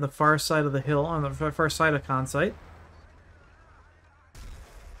tank on the far side of the hill, on the far side of con site.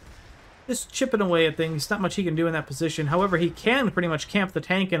 Just chipping away at things. Not much he can do in that position. However, he can pretty much camp the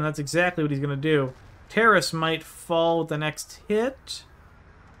tank, and that's exactly what he's going to do. Terrace might fall with the next hit.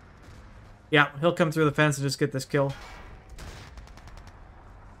 Yeah, he'll come through the fence and just get this kill.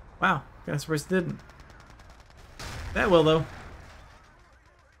 Wow, kind of surprised it didn't. That will, though.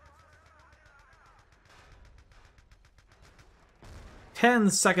 10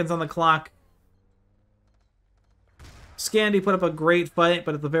 seconds on the clock. Scandi put up a great fight,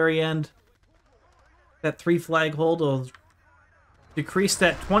 but at the very end, that 3 flag hold will decrease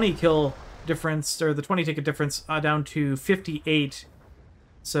that 20 kill difference, or the 20 ticket difference, down to 58.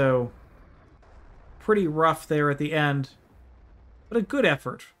 So, pretty rough there at the end, but a good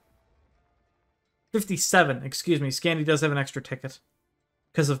effort. 57, excuse me. Scandi does have an extra ticket.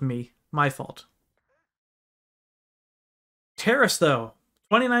 Because of me. My fault. Terrace, though.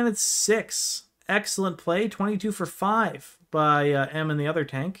 29-6. Excellent play. 22 for 5 by M in the other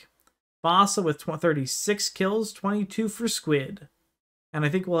tank. Vasa with 36 kills. 22 for Squid. And I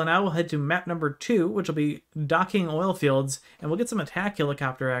think now we'll head to map number 2, which will be Daqing Oilfields, and we'll get some attack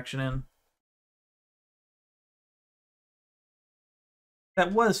helicopter action in.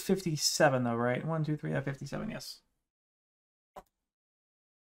 That was 57, though, right? 1, 2, 3, 57, yes.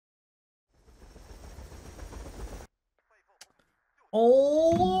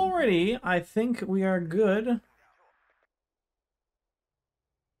 Alrighty, I think we are good.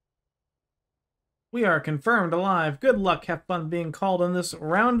 We are confirmed alive. Good luck, have fun being called on this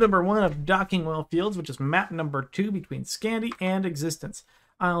round number 1 of Daqing Oilfields, which is map number 2 between Scandi and Existence.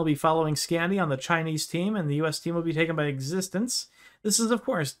 I'll be following Scandi on the Chinese team, and the US team will be taken by Existence. This is, of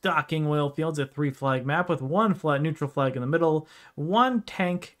course, Daqing Oilfields, a 3-flag map with 1 neutral flag in the middle, 1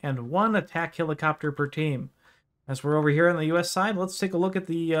 tank, and 1 attack helicopter per team. As we're over here on the US side, let's take a look at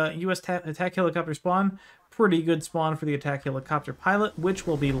the US attack helicopter spawn. Pretty good spawn for the attack helicopter pilot, which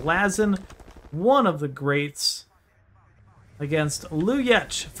will be Lazin, one of the greats, against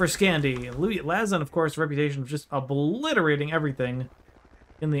Luyet for Scandi. Lazin, of course, reputation of just obliterating everything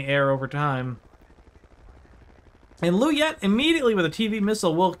in the air over time. And Luyet, immediately with a TV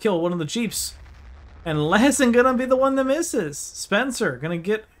missile, will kill one of the Jeeps. And Lazin gonna be the one that misses. Spencer gonna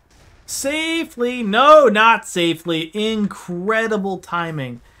get safely, no, not safely, incredible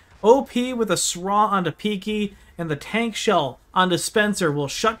timing. OP with a SRA onto Peaky, and the tank shell onto Spencer will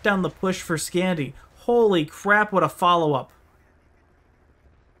shut down the push for Scandi. Holy crap, what a follow-up.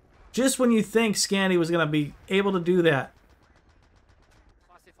 Just when you think Scandi was going to be able to do that.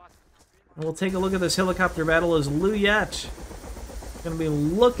 And we'll take a look at this helicopter battle as Luyet going to be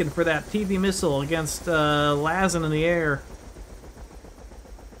looking for that TV missile against Lazin in the air.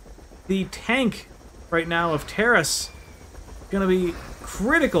 The tank right now of Terrace going to be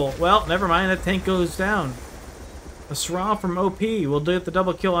critical. Well, never mind, that tank goes down. A SRA from OP will do the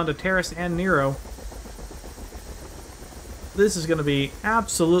double kill onto Terrace and Nero. This is going to be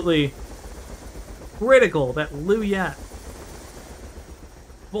absolutely critical that Luyet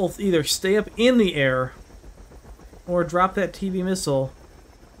both either stay up in the air or drop that TV missile.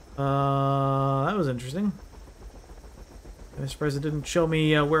 That was interesting. I'm surprised it didn't show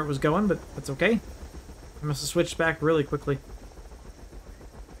me where it was going, but that's okay. I must have switched back really quickly.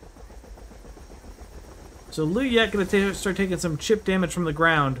 So Luyet going to start taking some chip damage from the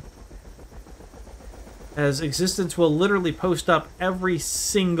ground, as Existence will literally post up every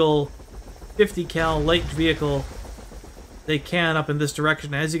single 50 cal light vehicle they can up in this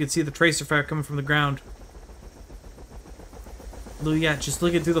direction. As you can see, the tracer fire coming from the ground. Luyet just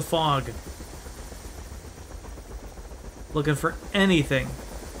looking through the fog, looking for anything.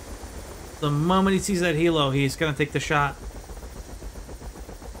 The moment he sees that helo, he's going to take the shot.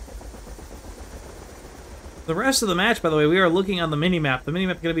 The rest of the match, by the way, we are looking on the minimap. The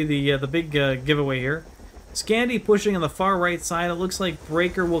minimap is going to be the big giveaway here. Scandi pushing on the far right side. It looks like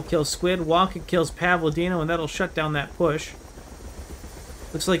Breaker will kill Squid. Wonka kills Pavlodino, and that'll shut down that push.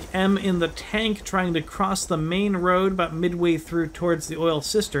 Looks like M in the tank trying to cross the main road about midway through towards the oil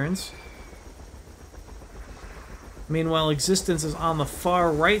cisterns. Meanwhile, Existence is on the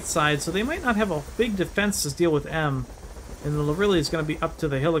far right side, so they might not have a big defense to deal with M. And it really is going to be up to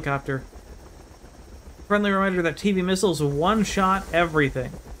the helicopter. Friendly reminder that TV missiles one-shot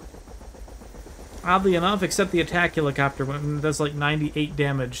everything. Oddly enough, except the attack helicopter, when it does like 98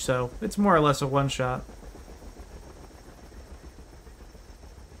 damage, so it's more or less a one-shot.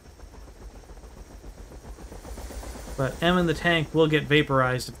 But M in the tank will get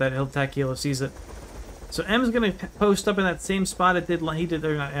vaporized if that attack helo sees it. So M's going to post up in that same spot it did. He did,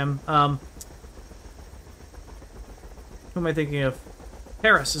 or not M. Who am I thinking of?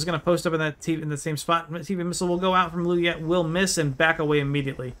 Harris is going to post up in that in the same spot. TV missile will go out from Luyet, will miss and back away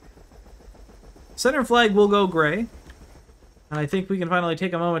immediately. Center flag will go gray. And I think we can finally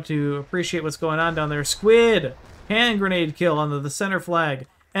take a moment to appreciate what's going on down there. Squid! Hand grenade kill on the center flag.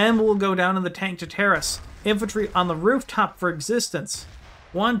 M will go down in the tank to terrace. Infantry on the rooftop for existence.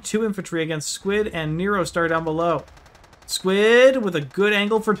 1-2 infantry against Squid and Nero Star down below. Squid with a good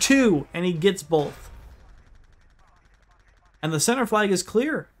angle for 2, and he gets both. And the center flag is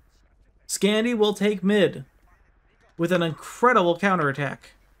clear. Scandi will take mid with an incredible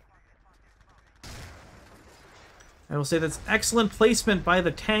counterattack. I will say that's excellent placement by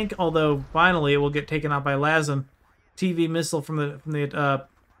the tank, although finally it will get taken out by Lazen. TV missile from the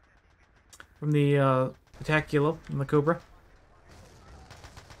attack kilo, from the Cobra.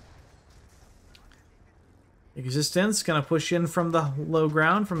 Existence gonna push in from the low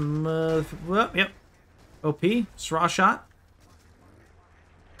ground from yep. OP straw shot.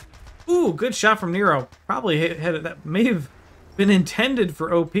 Ooh, good shot from Nero. Probably hit that may have been intended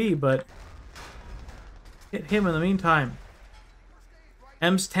for OP, but hit him in the meantime.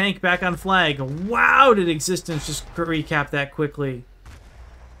 M's tank back on flag. Wow, did Existence just recap that quickly.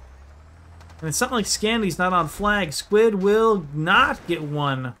 And it's not like Scandi's not on flag. Squid will not get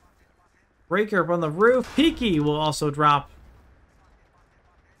one. Breaker up on the roof. Peaky will also drop.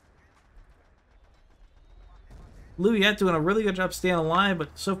 Luyet doing a really good job staying alive, but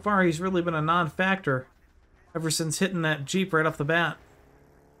so far he's really been a non-factor ever since hitting that Jeep right off the bat.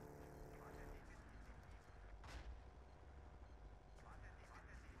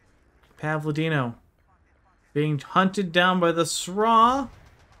 Pavlodino being hunted down by the SRA.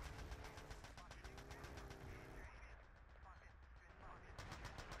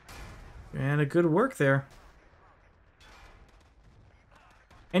 And a good work there.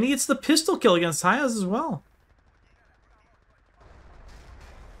 And he gets the pistol kill against Hayaz as well.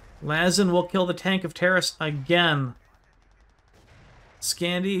 Lazen will kill the tank of Terrace again.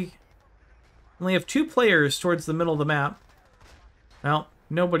 Scandi only have 2 players towards the middle of the map. Well,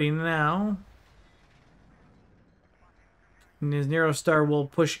 nobody now. And his Nero Star will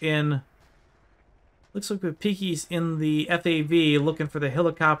push in. Looks like the Peaky's in the FAV looking for the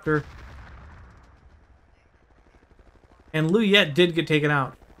helicopter. And Luyet did get taken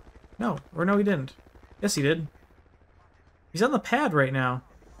out. No, or no he didn't. Yes he did. He's on the pad right now.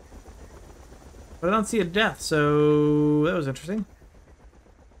 But I don't see a death, so that was interesting.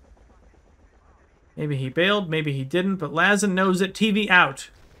 Maybe he bailed, maybe he didn't, but Lazen knows it. TV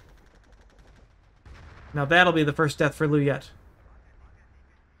out. Now that'll be the first death for Luyet.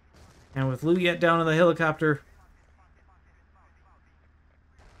 And with Luyet down in the helicopter,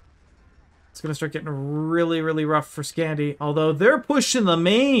 it's going to start getting really, really rough for Scandi. Although they're pushing the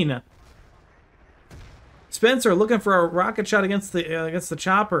main. Spencer looking for a rocket shot against the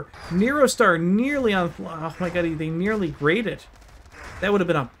chopper. Nero Star nearly on. Oh my god, they nearly graded. That would have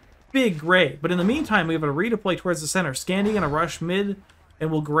been a big gray. But in the meantime, we have a redeploy towards the center. Scandi gonna rush mid and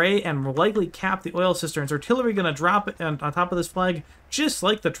will gray and will likely cap the oil cisterns. Artillery gonna drop it on top of this flag, just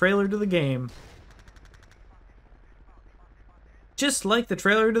like the trailer to the game. Just like the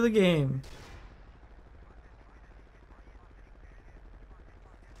trailer to the game.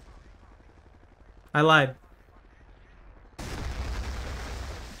 I lied.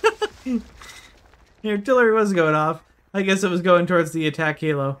 The artillery was going off. I guess it was going towards the attack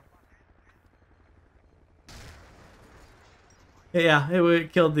helo. Yeah,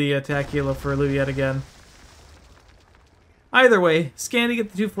 it killed the attack helo for Luyet again. Either way, Scandi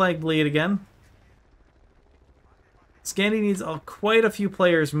get the 2 flag bleed again. Scandi needs quite a few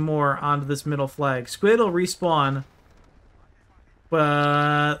players more onto this middle flag. Squid will respawn,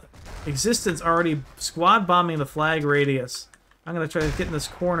 but Existence already squad bombing the flag radius. I'm going to try to get in this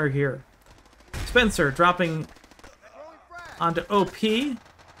corner here. Spencer dropping onto OP.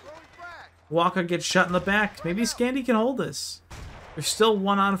 Waka gets shot in the back. Maybe Scandi can hold this. There's still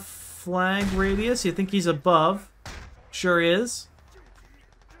 1 on flag radius. You think he's above? Sure is.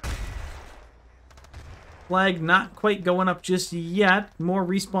 Flag not quite going up just yet. More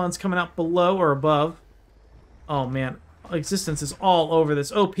respawns coming out below or above. Oh man, Existence is all over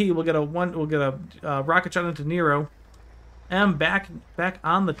this. OP will get a rocket shot into Nero. M back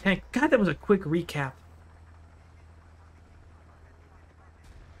on the tank. God, that was a quick recap.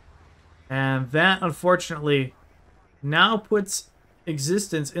 And that, unfortunately, now puts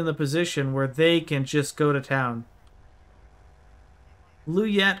Existence in the position where they can just go to town.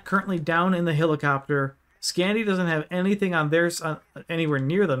 Luyet currently down in the helicopter. Scandi doesn't have anything on theirs anywhere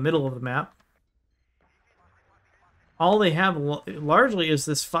near the middle of the map. All they have largely is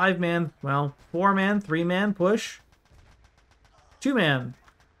this 5-man, well, 4-man, 3-man push. 2-man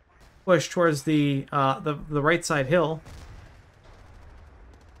push towards the right side hill.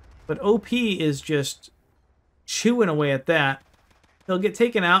 But OP is just chewing away at that. He'll get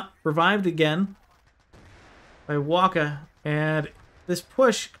taken out, revived again by Waka, and this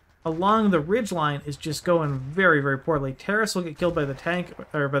push along the ridgeline is just going very, very poorly. Terrace will get killed by the tank,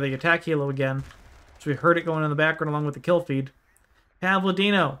 or by the attack helo again. So we heard it going in the background along with the kill feed.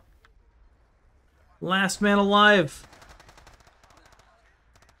 Pavlodino, last man alive,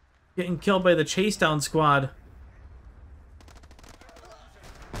 getting killed by the chase down squad.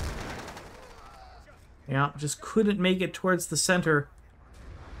 Yeah, just couldn't make it towards the center.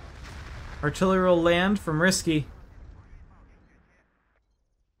 Artillery will land from Risky.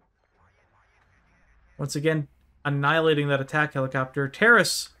 Once again, annihilating that attack helicopter.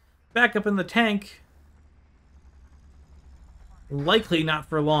 Terrace back up in the tank. Likely not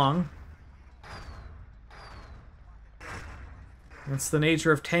for long. That's the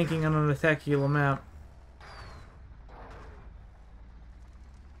nature of tanking on an attack helo map.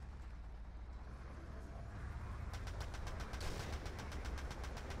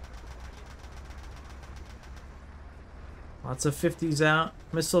 Lots of 50s out.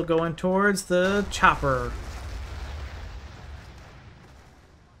 Missile going towards the chopper.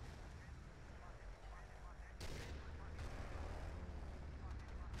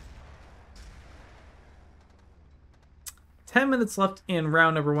 Ten minutes left in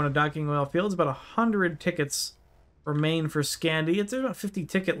round number 1 of Daqing Oilfields. About 100 tickets remain for Scandi. It's about a 50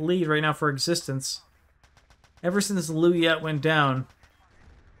 ticket lead right now for Existence. Ever since Luyet went down,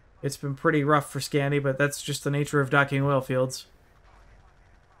 it's been pretty rough for Scandi, but that's just the nature of Daqing Oilfields.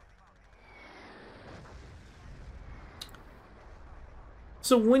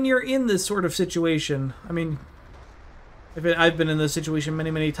 So when you're in this sort of situation, I mean, I've been in this situation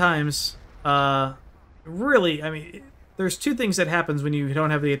many, many times. Really, I mean, there's two things that happens when you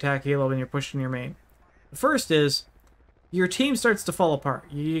don't have the attack halo when you're pushing your main. The first is your team starts to fall apart.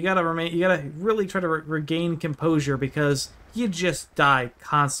 You gotta really try to regain composure because you just die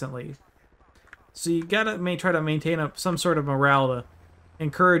constantly. So you gotta try to maintain some sort of morale to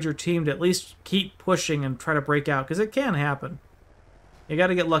encourage your team to at least keep pushing and try to break out, because it can happen. You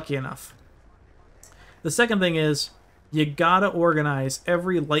gotta get lucky enough. The second thing is you gotta organize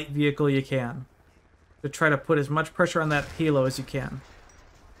every light vehicle you can to try to put as much pressure on that helo as you can.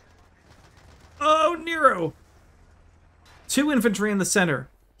 Oh, Nero! 2 infantry in the center.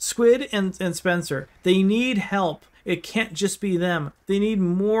 Squid and Spencer. They need help. It can't just be them. They need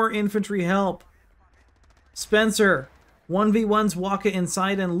more infantry help. Spencer, 1v1s Waka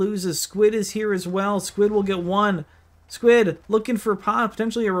inside and loses. Squid is here as well. Squid will get 1. Squid, looking for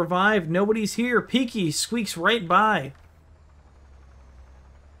potentially a revive. Nobody's here. Peaky squeaks right by.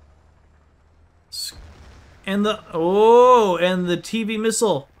 And the TV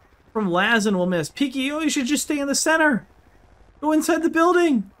missile from Lazen will miss. Peaky, oh, you should just stay in the center. Go inside the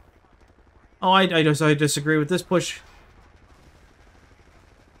building. Oh, I disagree with this push.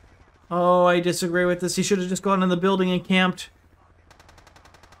 Oh, I disagree with this. He should have just gone in the building and camped.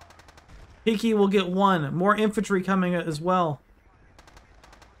 Peaky will get 1. More infantry coming as well.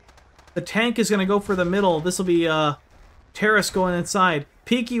 The tank is going to go for the middle. This will be Terrace going inside.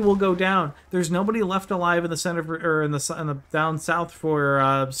 Peaky will go down. There's nobody left alive in the center or in the down south for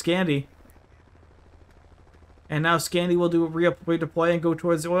Scandi. And now Scandi will do a redeploy and go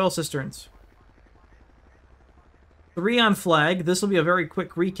towards the oil cisterns. 3 on flag. This will be a very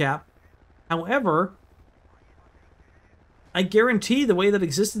quick recap. However, I guarantee the way that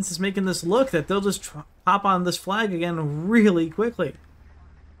Existence is making this look that they'll just hop on this flag again really quickly.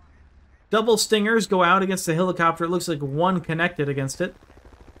 Double stingers go out against the helicopter. It looks like 1 connected against it.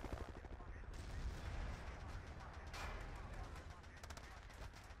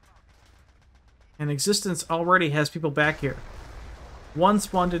 And Existence already has people back here. 1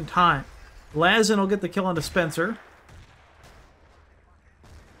 spawned in time. Lazen will get the kill onto Spencer.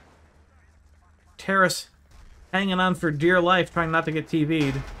 Terrace hanging on for dear life, trying not to get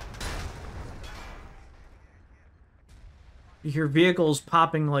TV'd. You hear vehicles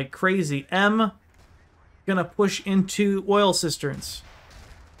popping like crazy. M gonna push into oil cisterns.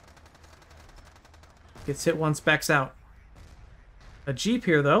 Gets hit once, backs out. A Jeep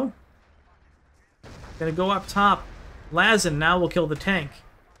here, though. Gonna go up top. Lazen now will kill the tank.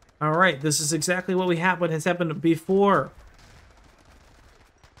 Alright, this is exactly what has happened before.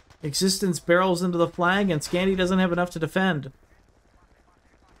 Existence barrels into the flag, and Scandi doesn't have enough to defend.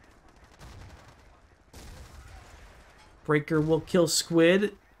 Breaker will kill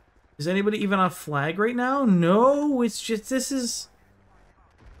Squid. Is anybody even on flag right now? No, it's just, this is...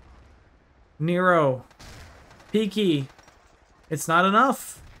 Nero. Peaky. It's not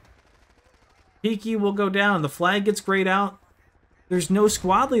enough. Peaky will go down. The flag gets grayed out. There's no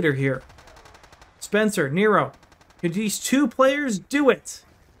squad leader here. Spencer, Nero. Could these two players do it?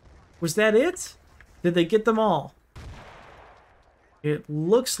 Was that it? Did they get them all? It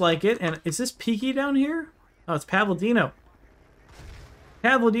looks like it. And is this Peaky down here? Oh, it's Pavlodino.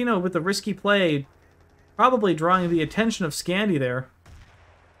 Pavlodino with the risky play, probably drawing the attention of Scandi there.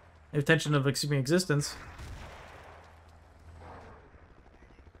 The attention of, excuse me, Existence.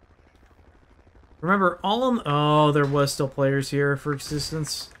 Remember, oh, there was still players here for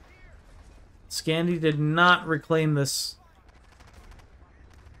Existence. Scandi did not reclaim this.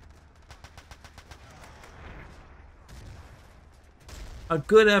 A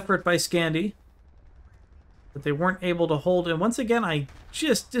good effort by Scandi. But they weren't able to hold. And once again, I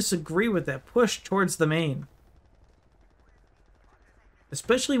just disagree with that push towards the main.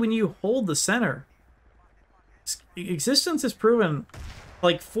 Especially when you hold the center. Existence has proven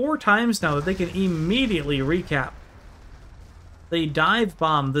like 4 times now that they can immediately recap. They dive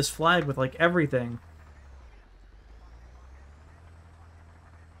bomb this flag with like everything.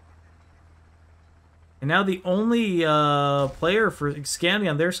 And now the only player for Scandi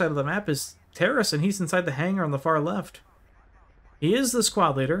on their side of the map is Terrace, and he's inside the hangar on the far left. He is the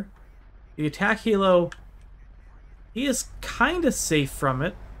squad leader. The attack helo, he is kind of safe from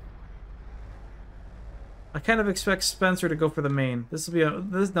it. I kind of expect Spencer to go for the main. This will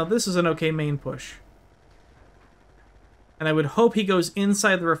be this is an okay main push. And I would hope he goes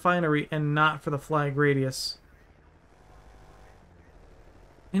inside the refinery and not for the flag radius.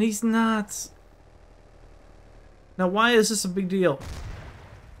 And he's not. Now why is this a big deal?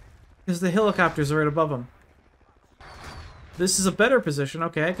 Because the helicopters are right above him. This is a better position.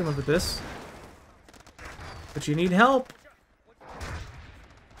 Okay, I can live with this. But you need help.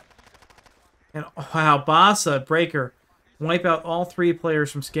 And wow, Bassa, Breaker, wipe out all 3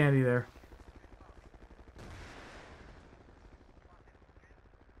 players from Scandi there.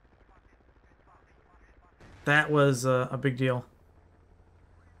 That was a big deal.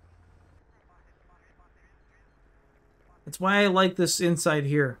 That's why I like this inside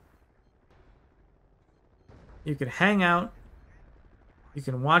here. You can hang out. You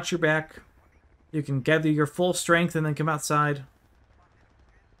can watch your back. You can gather your full strength and then come outside.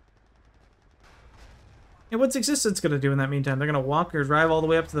 And what's Existence going to do in that meantime? They're going to walk or drive all the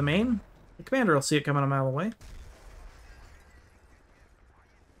way up to the main? The commander will see it coming a mile away.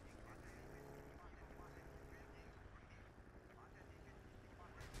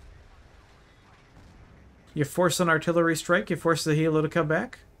 You force an artillery strike, you force the helo to come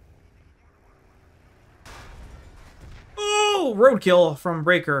back. Oh! Roadkill from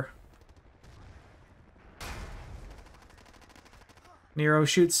Breaker. Nero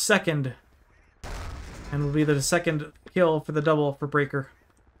shoots second. And will be the second kill for the double for Breaker.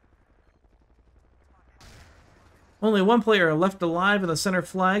 Only 1 player left alive in the center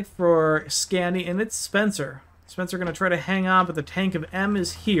flag for Scandi, and it's Spencer. Spencer going to try to hang on, but the tank of M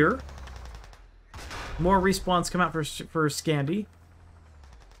is here. More respawns come out for Scandi.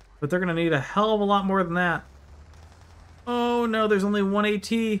 But they're going to need a hell of a lot more than that. Oh no, there's only 1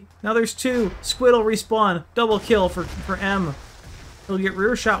 AT. Now there's 2. Squid will respawn. Double kill for M. He'll get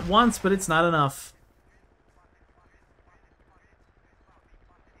rear shot once, but it's not enough.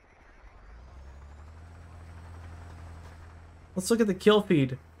 Let's look at the kill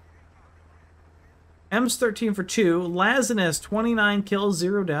feed. M's 13 for 2. Lazin has 29 kills,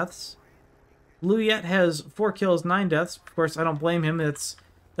 0 deaths. Luyet has 4 kills, 9 deaths. Of course, I don't blame him. That's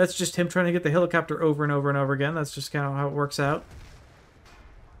just him trying to get the helicopter over and over and over again. That's just kind of how it works out.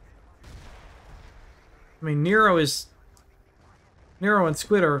 I mean, Nero and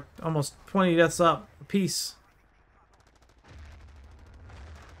Squid are almost 20 deaths up apiece.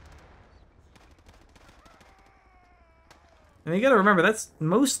 And you gotta remember, that's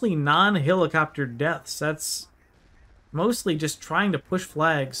mostly non-helicopter deaths. That's mostly just trying to push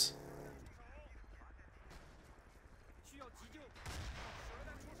flags.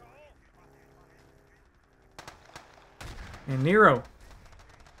 And Nero.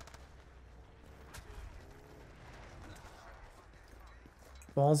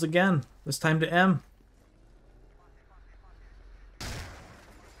 Falls again. This time to M.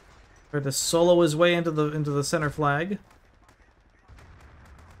 Tried to solo his way into the center flag.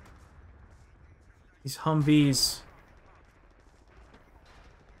 These Humvees.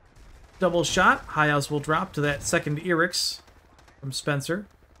 Double shot. High House will drop to that second Erix from Spencer.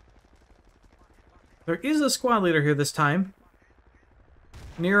 There is a squad leader here this time.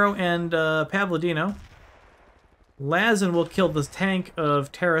 Nero and Pavlodino. Lazin will kill the tank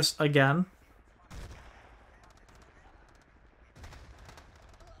of Terrace again.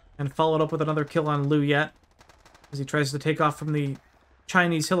 And followed up with another kill on Liu Yet as he tries to take off from the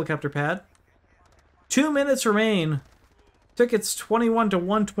Chinese helicopter pad. 2 minutes remain. Tickets 21 to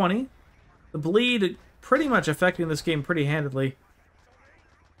 120. The bleed pretty much affecting this game pretty handedly.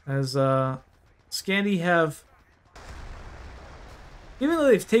 As Scandi have... Even though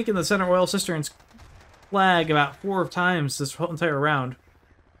they've taken the Center Oil Cisterns flag about 4 times this whole entire round,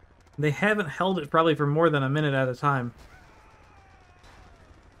 they haven't held it probably for more than a minute at a time.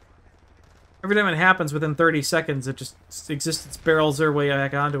 Every time it happens, within 30 seconds, it just Existence barrels their way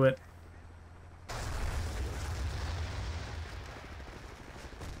back onto it.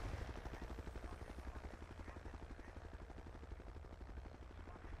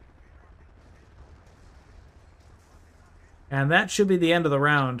 And that should be the end of the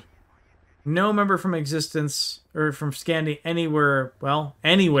round. No member from Existence, or from Scandi anywhere, well,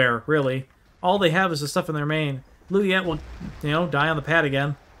 anywhere, really. All they have is the stuff in their main. Liu Yet will, die on the pad again.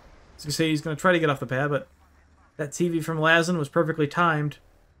 I was going to say he's going to try to get off the pad, but that TV from Lazin was perfectly timed.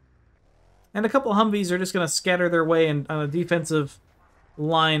 And a couple of Humvees are just going to scatter their way on a defensive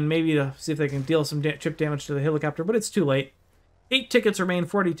line, maybe to see if they can deal some chip damage to the helicopter, but it's too late. 8 tickets remain,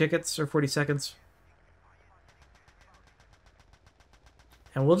 40 tickets, or 40 seconds.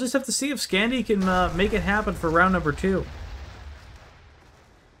 And we'll just have to see if Scandi can make it happen for round number 2.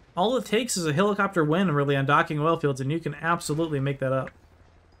 All it takes is a helicopter win, really, on Daqing Oilfields, and you can absolutely make that up.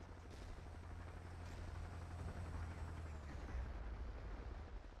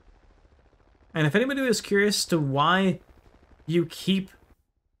 And if anybody is curious to why you keep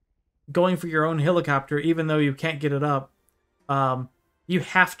going for your own helicopter, even though you can't get it up, you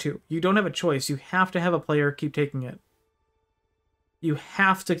have to. You don't have a choice. You have to have a player keep taking it. You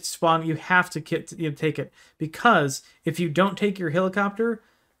have to spawn, you have to take it. Because if you don't take your helicopter,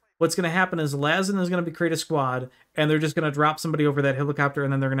 what's going to happen is Lazin is going to create a squad, and they're just going to drop somebody over that helicopter,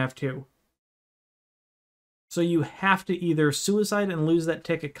 and then they're going to have 2. So you have to either suicide and lose that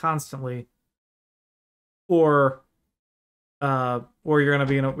ticket constantly, or you're going to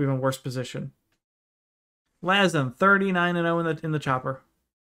be in an even worse position. Lazin, 39-0 in the chopper.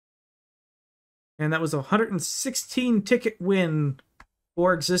 And that was a 116 ticket win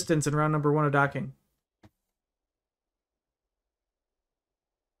for Existence in round number 1 of Daqing.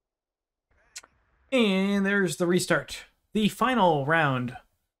 And there's the restart. The final round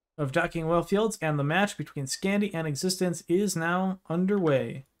of Daqing Oilfields, and the match between Scandi and Existence is now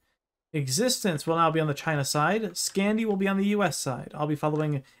underway. Existence will now be on the China side. Scandi will be on the US side. I'll be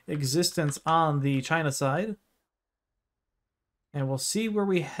following Existence on the China side. And we'll see where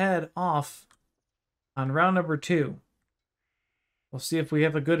we head off on round number 2. We'll see if we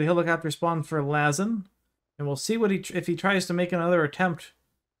have a good helicopter spawn for Lazin. And we'll see what if he tries to make another attempt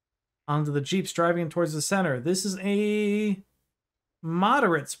onto the Jeeps driving towards the center. This is a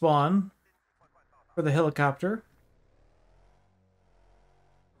moderate spawn for the helicopter.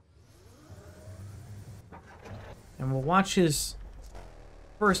 And we'll watch his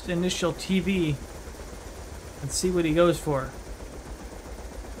first initial TV and see what he goes for.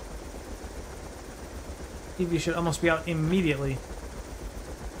 TV should almost be out immediately.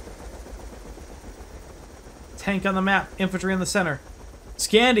 Tank on the map, infantry in the center.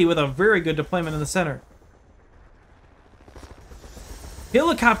 Scandi with a very good deployment in the center.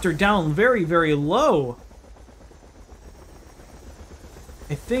 Helicopter down very, very low.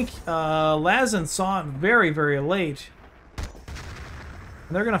 I think Lazin saw it very, very late.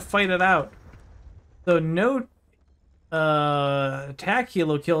 And they're going to fight it out. So no attack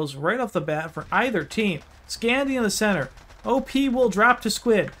helo kills right off the bat for either team. Scandi in the center. OP will drop to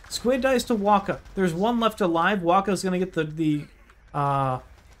Squid. Squid dies to Waka. There's one left alive. Waka's going to get the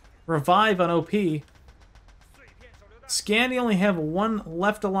revive on OP. Scandi only have one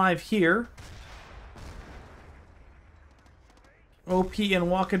left alive here. OP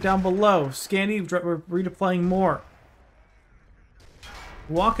and Waka down below. Scandi redeploying more.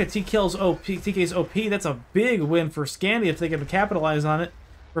 Waka TKs OP. That's a big win for Scandi if they can capitalize on it.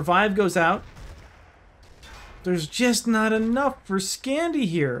 Revive goes out. There's just not enough for Scandi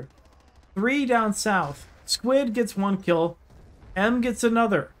here. 3 down south. Squid gets 1 kill. M gets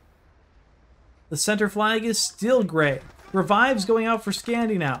another. The center flag is still gray. Revive's going out for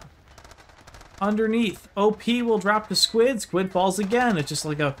Scandi now. Underneath, OP will drop to Squid. Squid falls again. It's just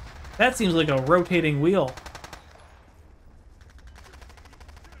like a That seems like a rotating wheel.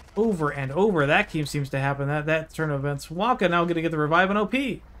 Over and over. That seems to happen. That turn of events. Waka now going to get the revive on OP.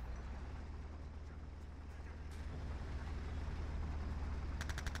 And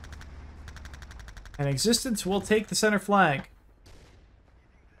Existence will take the center flag.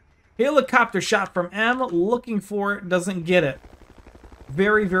 Helicopter shot from M. Looking for it. Doesn't get it.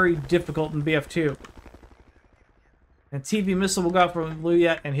 Very, very difficult in BF2. And TV missile will go out from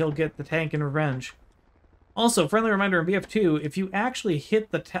Luyet, and he'll get the tank in revenge. Also, friendly reminder in BF2, if you actually hit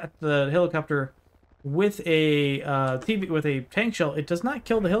the helicopter with a tank shell, it does not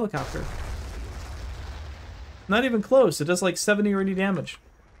kill the helicopter. Not even close. It does like 70 or 80 damage.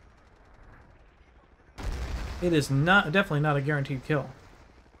 It is definitely not a guaranteed kill.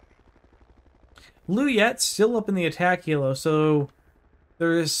 Luyet still up in the attack helo, so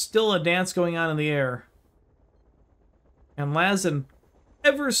there is still a dance going on in the air. And Lazen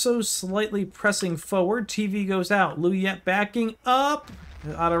ever so slightly pressing forward. TV goes out. Luyet backing up.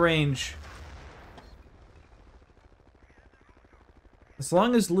 Out of range. As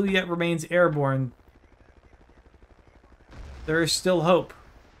long as Luyet remains airborne, there is still hope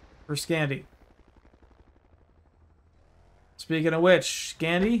for Scandi. Speaking of which,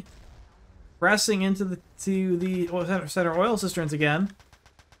 Scandi pressing into the center oil cisterns again.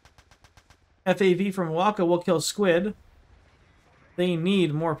 FAV from Waka will kill Squid. They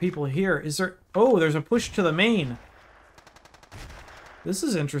need more people here. Is there... Oh, there's a push to the main. This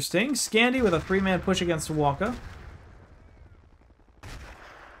is interesting. Scandi with a 3-man push against Waka.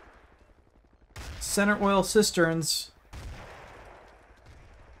 Center oil cisterns.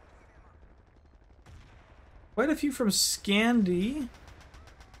 Quite a few from Scandi.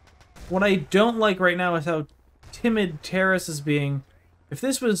 What I don't like right now is how timid Terrace is being. If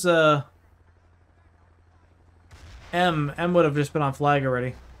this was, M would have just been on flag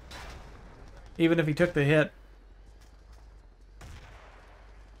already. Even if he took the hit.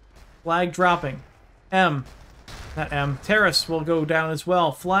 Flag dropping. Not M. Terrace will go down as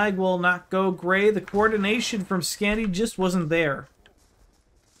well. Flag will not go gray. The coordination from Scandi just wasn't there.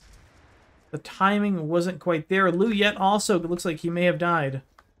 The timing wasn't quite there. Luyet also looks like he may have died.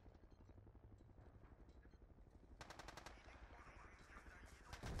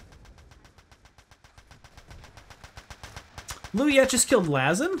 Luyet just killed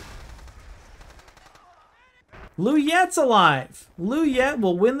Lazen? Luyet's alive! Luyet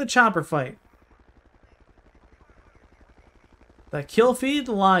will win the chopper fight. The kill feed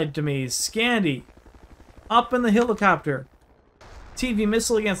lied to me. Scandi. Up in the helicopter. TV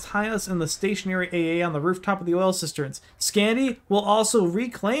missile against Hyas and the stationary AA on the rooftop of the oil cisterns. Scandi will also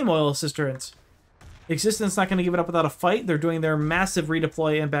reclaim oil cisterns. Existence not going to give it up without a fight. They're doing their massive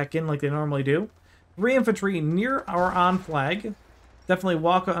redeploy and back in like they normally do. 3 infantry near our on flag. Definitely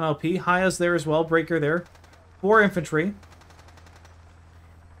Waka on LP. Hyas there as well. Breaker there. 4 infantry.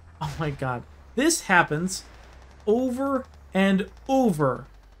 Oh my god. This happens over and over.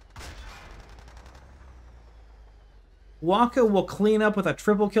 Waka will clean up with a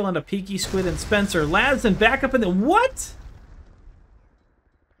triple kill and a Peaky Squid and Spencer. Lazen back up in the... What?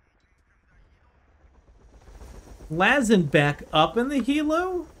 Lazen back up in the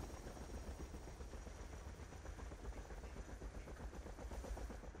helo?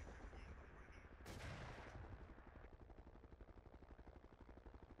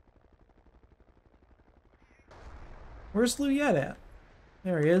 Where's Luyet at?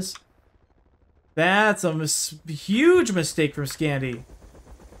 There he is. That's a huge mistake from Scandi.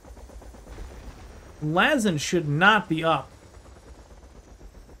 Lazen should not be up.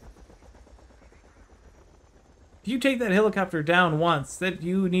 If you take that helicopter down once, that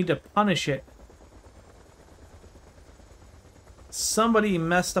you need to punish it. Somebody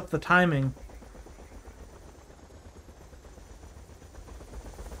messed up the timing.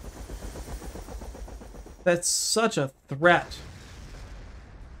 That's such a threat.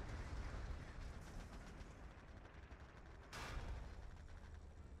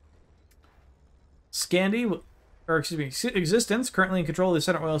 Scandi, or excuse me, Existence, currently in control of the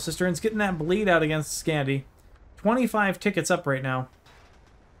center oil cisterns, getting that bleed out against Scandi. 25 tickets up right now.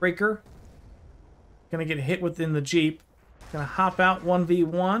 Breaker, gonna get hit within the Jeep. Gonna hop out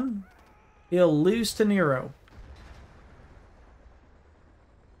 1v1. He'll lose to Nero.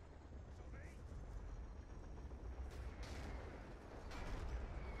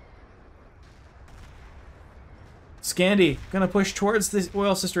 Scandi, gonna push towards the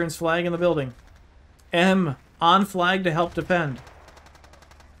oil cisterns flag in the building. M, on flag to help defend.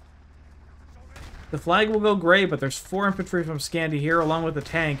 The flag will go gray, but there's 4 infantry from Scandi here, along with the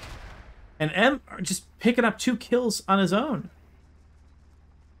tank. And M just picking up 2 kills on his own.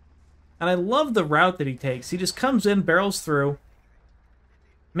 And I love the route that he takes. He just comes in, barrels through,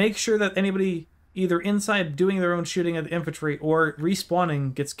 makes sure that anybody either inside doing their own shooting at the infantry or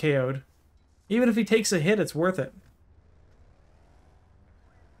respawning gets KO'd. Even if he takes a hit, it's worth it.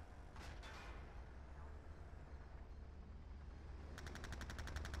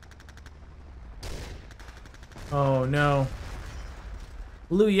 Oh no.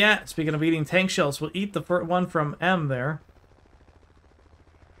 Blue Yat, speaking of eating tank shells, will eat the one from M there.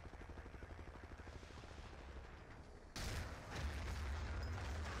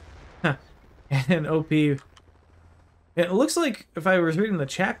 And OP. It looks like, if I was reading the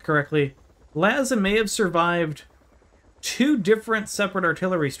chat correctly, Laza may have survived 2 different separate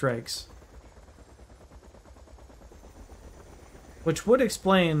artillery strikes. Which would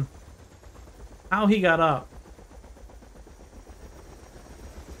explain how he got up.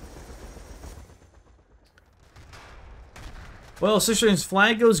 Well, Cisterns,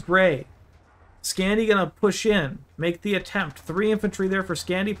 flag goes gray. Scandi gonna push in, make the attempt. 3 infantry there for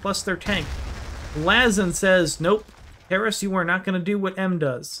Scandi plus their tank. Lazen says, nope, Harris, you are not gonna do what M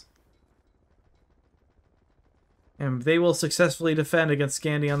does. And they will successfully defend against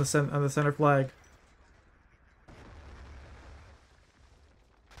Scandi on the center flag.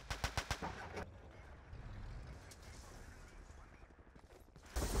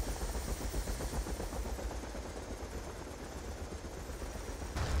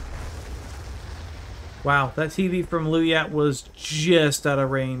 Wow, that TV from Luyat was just out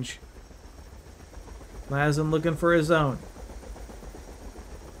of range. Lazen looking for his own.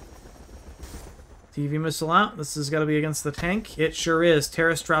 TV missile out. This has got to be against the tank. It sure is.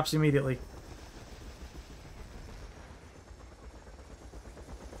 Terrace drops immediately.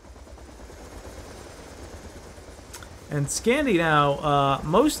 And Scandi now,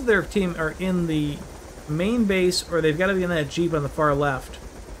 most of their team are in the main base, or they've got to be in that Jeep on the far left.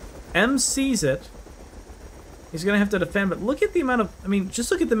 M sees it. He's going to have to defend, but look at the amount of... I mean,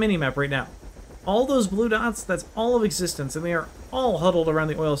 just look at the minimap right now. All those blue dots, that's all of existence, and they are all huddled around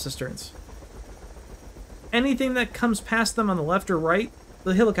the oil cisterns. Anything that comes past them on the left or right,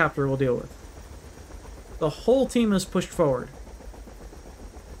 the helicopter will deal with. The whole team is pushed forward.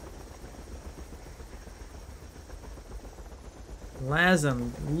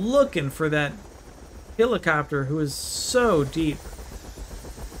 Lazen looking for that helicopter who is so deep.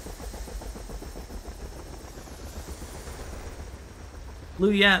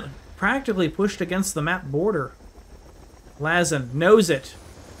 Luyat practically pushed against the map border. Lazen knows it.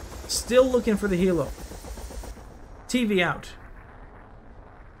 Still looking for the helo. TV out.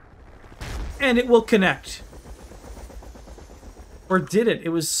 And it will connect. Or did it? It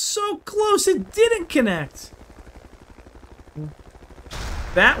was so close it didn't connect.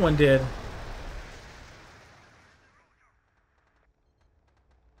 That one did.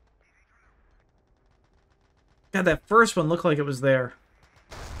 God, that first one looked like it was there.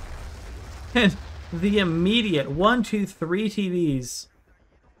 And the immediate 1, 2, 3 TVs.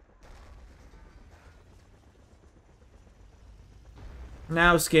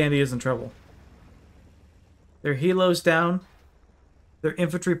 Now Scandi is in trouble. Their helo's down. Their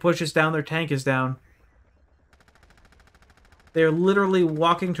infantry pushes down. Their tank is down. They're literally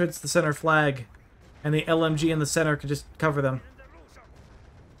walking towards the center flag, and the LMG in the center could just cover them.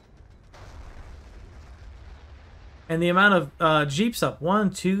 And the amount of Jeeps up.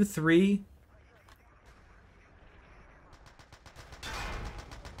 1, 2, 3.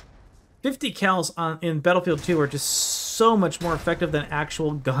 50 cals in Battlefield 2 are just so much more effective than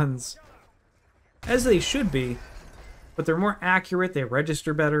actual guns. As they should be. But they're more accurate, they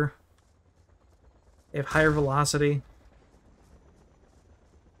register better. They have higher velocity.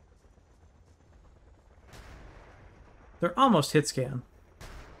 They're almost hit scan.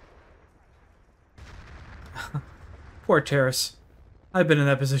 Poor Terrace. I've been in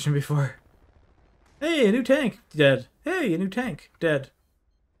that position before. Hey, a new tank. Dead. Hey, a new tank. Dead.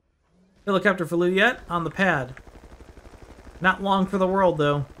 Helicopter for Luyat on the pad. Not long for the world,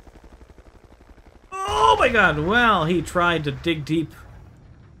 though. Oh my god! Well, he tried to dig deep.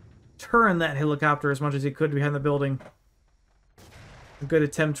 Turn that helicopter as much as he could behind the building. A good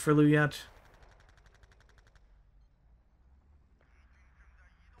attempt for Luyat.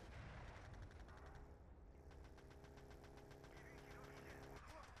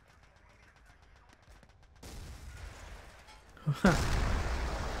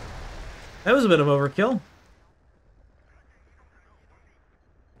 That was a bit of overkill.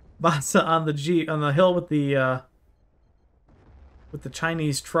 Basa on the Jeep on the hill with the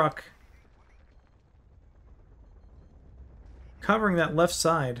Chinese truck, covering that left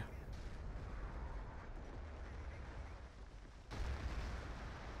side.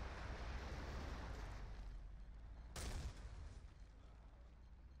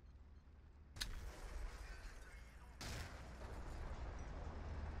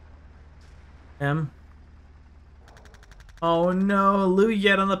 M. Oh no,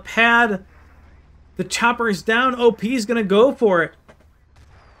 Luyet on the pad. The chopper is down. OP's gonna go for it.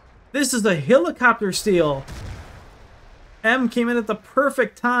 This is a helicopter steal. M came in at the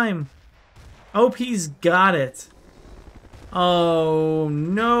perfect time. OP's got it. Oh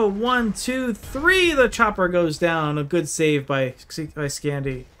no, 1, 2, 3. The chopper goes down. A good save by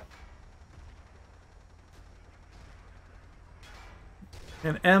Scandi.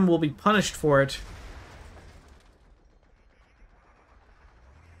 And M will be punished for it.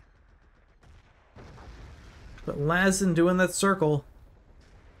 But Lazen doing that circle.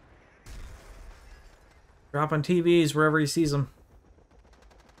 Dropping TVs wherever he sees them.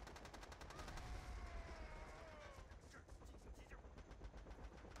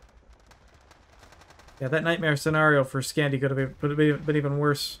 Yeah, that nightmare scenario for Scandi could have been even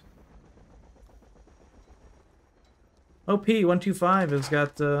worse. OP125 has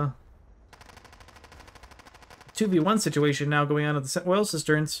got 2v1 situation now going on at the oil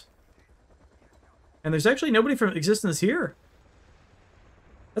cisterns. And there's actually nobody from Existence here.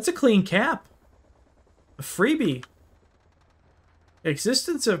 That's a clean cap. A freebie.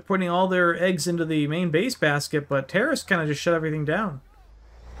 Existence are putting all their eggs into the main base basket, but Terrace kind of just shut everything down.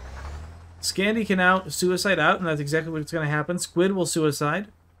 Scandi can suicide out, and that's exactly what's going to happen. Squid will suicide.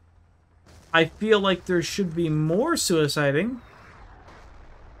 I feel like there should be more suiciding.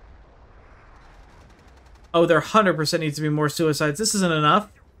 Oh, there 100% needs to be more suicides. This isn't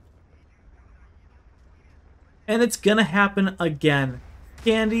enough. And it's gonna happen again.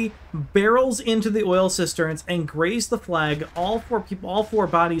 Scandi barrels into the oil cisterns and grazes the flag. All four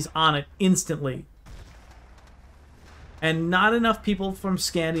bodies on it instantly. And not enough people from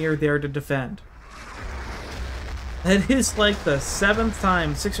Scandi are there to defend. That is like the 7th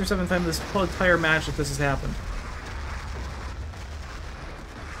time, 6th or 7th time this whole entire match that this has happened.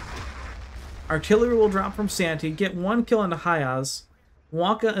 Artillery will drop from Santi, get 1 kill into Hayaz.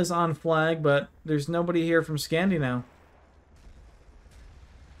 Waka is on flag, but there's nobody here from Scandi now.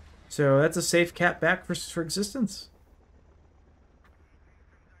 So that's a safe cap back for Existence.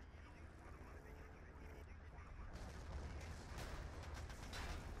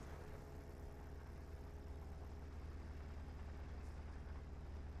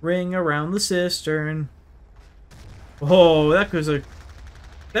 Ring around the cistern. Oh, that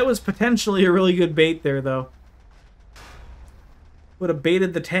was potentially a really good bait there, though. Would have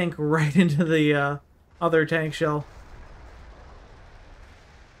baited the tank right into the other tank shell.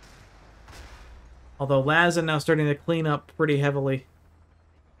 Although Lazen now starting to clean up pretty heavily.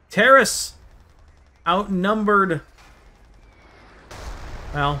 Terrace! Outnumbered.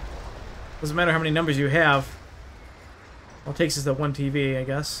 Well, doesn't matter how many numbers you have. All it takes is that 1 TV, I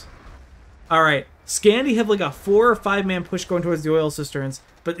guess. Alright, Scandi have like a 4 or 5 man push going towards the oil cisterns,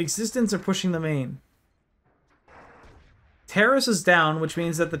 but Existence are pushing the main. Terrace is down, which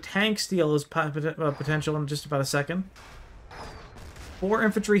means that the tank steal is potential in just about a second. 4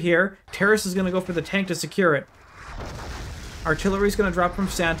 infantry here. Terrace is going to go for the tank to secure it. Artillery is going to drop from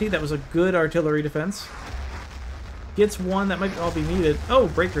Santi. That was a good artillery defense. Gets 1 that might all be needed. Oh,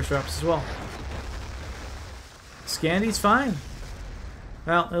 breakers drops as well. Scandi's fine.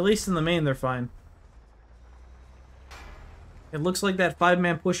 Well, at least in the main they're fine. It looks like that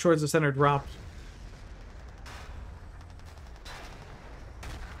 5-man push towards the center dropped.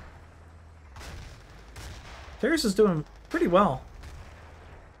 Terrace is doing pretty well.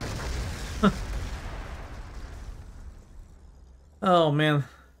 Oh man,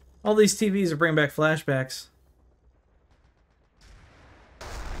 all these TVs are bringing back flashbacks.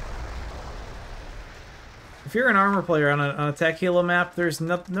 If you're an armor player on an attack halo map, there's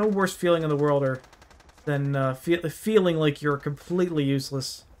no worse feeling in the world than feeling like you're completely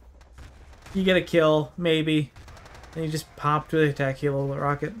useless. You get a kill, maybe, and you just pop to the attack halo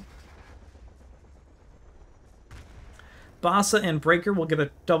rocket. Bassa and Breaker will get a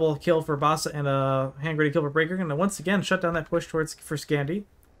double kill for Bassa and a hand grenade kill for Breaker, and once again shut down that push for Scandi.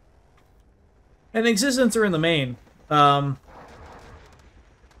 And Existence are in the main. They're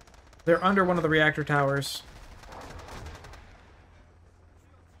under one of the reactor towers.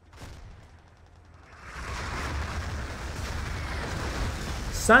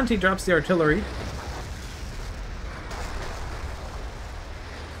 Santi drops the artillery.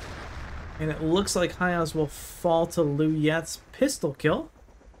 And it looks like Hayaz will fall to Luyet's pistol kill.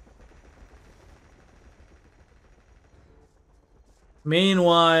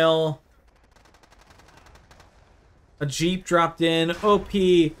 Meanwhile, a Jeep dropped in. OP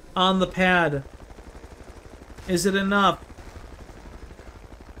on the pad. Is it enough?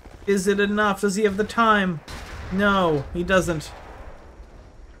 Is it enough? Does he have the time? No, he doesn't.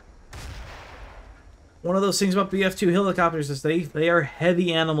 One of those things about BF2 helicopters is they are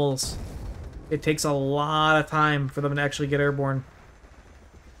heavy animals. It takes a lot of time for them to actually get airborne.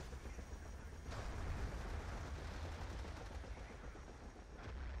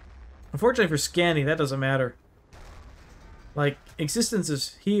 Unfortunately for Scandi, that doesn't matter. Like, Existence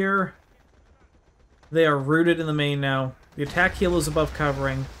is here. They are rooted in the main now. The attack heel is above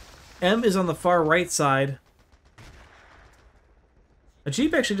covering. M is on the far right side. A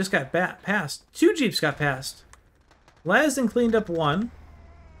Jeep actually just got passed. 2 Jeeps got passed. Lasden cleaned up one.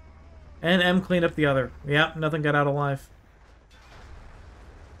 And M cleaned up the other. Yep, nothing got out alive.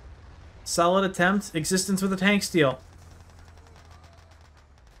 Solid attempt. Existence with a tank steal.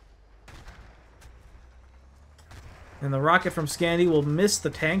 And the rocket from Scandi will miss the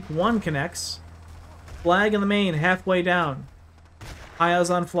tank. 1 connects. Flag in the main, halfway down. Aya's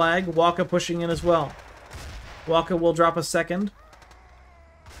on flag. Waka pushing in as well. Waka will drop a second.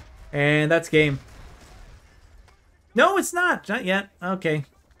 And that's game. No, it's not. Not yet. Okay.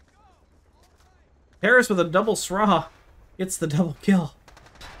 Harris with a double SRA gets the double kill.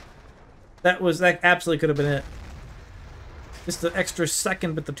 That absolutely could have been it. Just the extra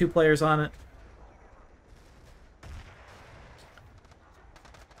second with the 2 players on it.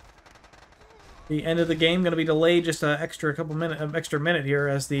 The end of the game going to be delayed just an extra minute here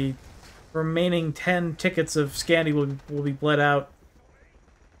as the remaining 10 tickets of Scandi will be bled out.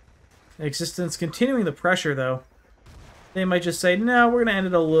 Existence continuing the pressure, though. They might just say, no, we're going to end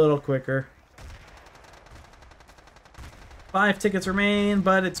it a little quicker. 5 tickets remain,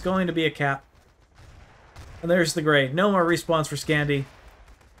 but it's going to be a cap. And there's the grade. No more respawns for Scandi.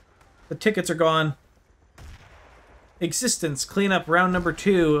 The tickets are gone. Existence clean up round number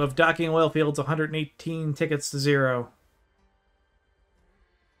 2 of Daqing Oilfields, 118 tickets to 0.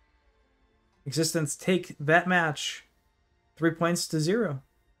 Existence take that match 3 points to 0.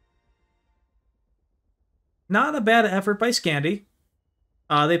 Not a bad effort by Scandi.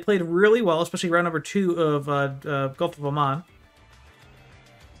 They played really well, especially round number 2 of Gulf of Oman.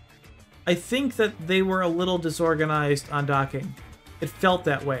 I think that they were a little disorganized on Daqing. It felt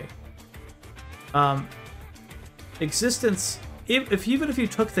that way. Existence, even if you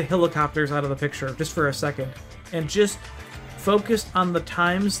took the helicopters out of the picture just for a second and just focused on the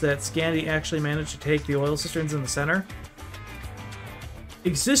times that Scandi actually managed to take the oil cisterns in the center,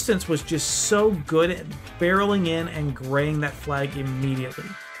 Existence was just so good at barreling in and graying that flag immediately.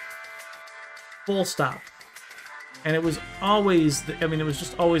 Full stop. And it was always, it was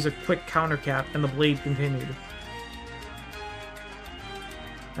just always a quick counter cap, and the blade continued.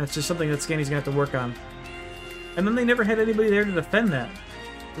 That's just something that Scandi's gonna have to work on. And then they never had anybody there to defend that.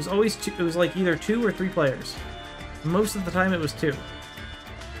 It was always it was like either 2 or 3 players. Most of the time it was 2.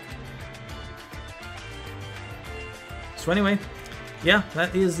 So anyway, yeah,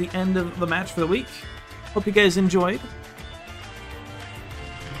 that is the end of the match for the week. Hope you guys enjoyed.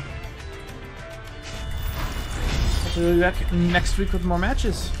 Hopefully we'll be back next week with more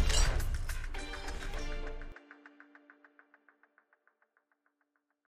matches.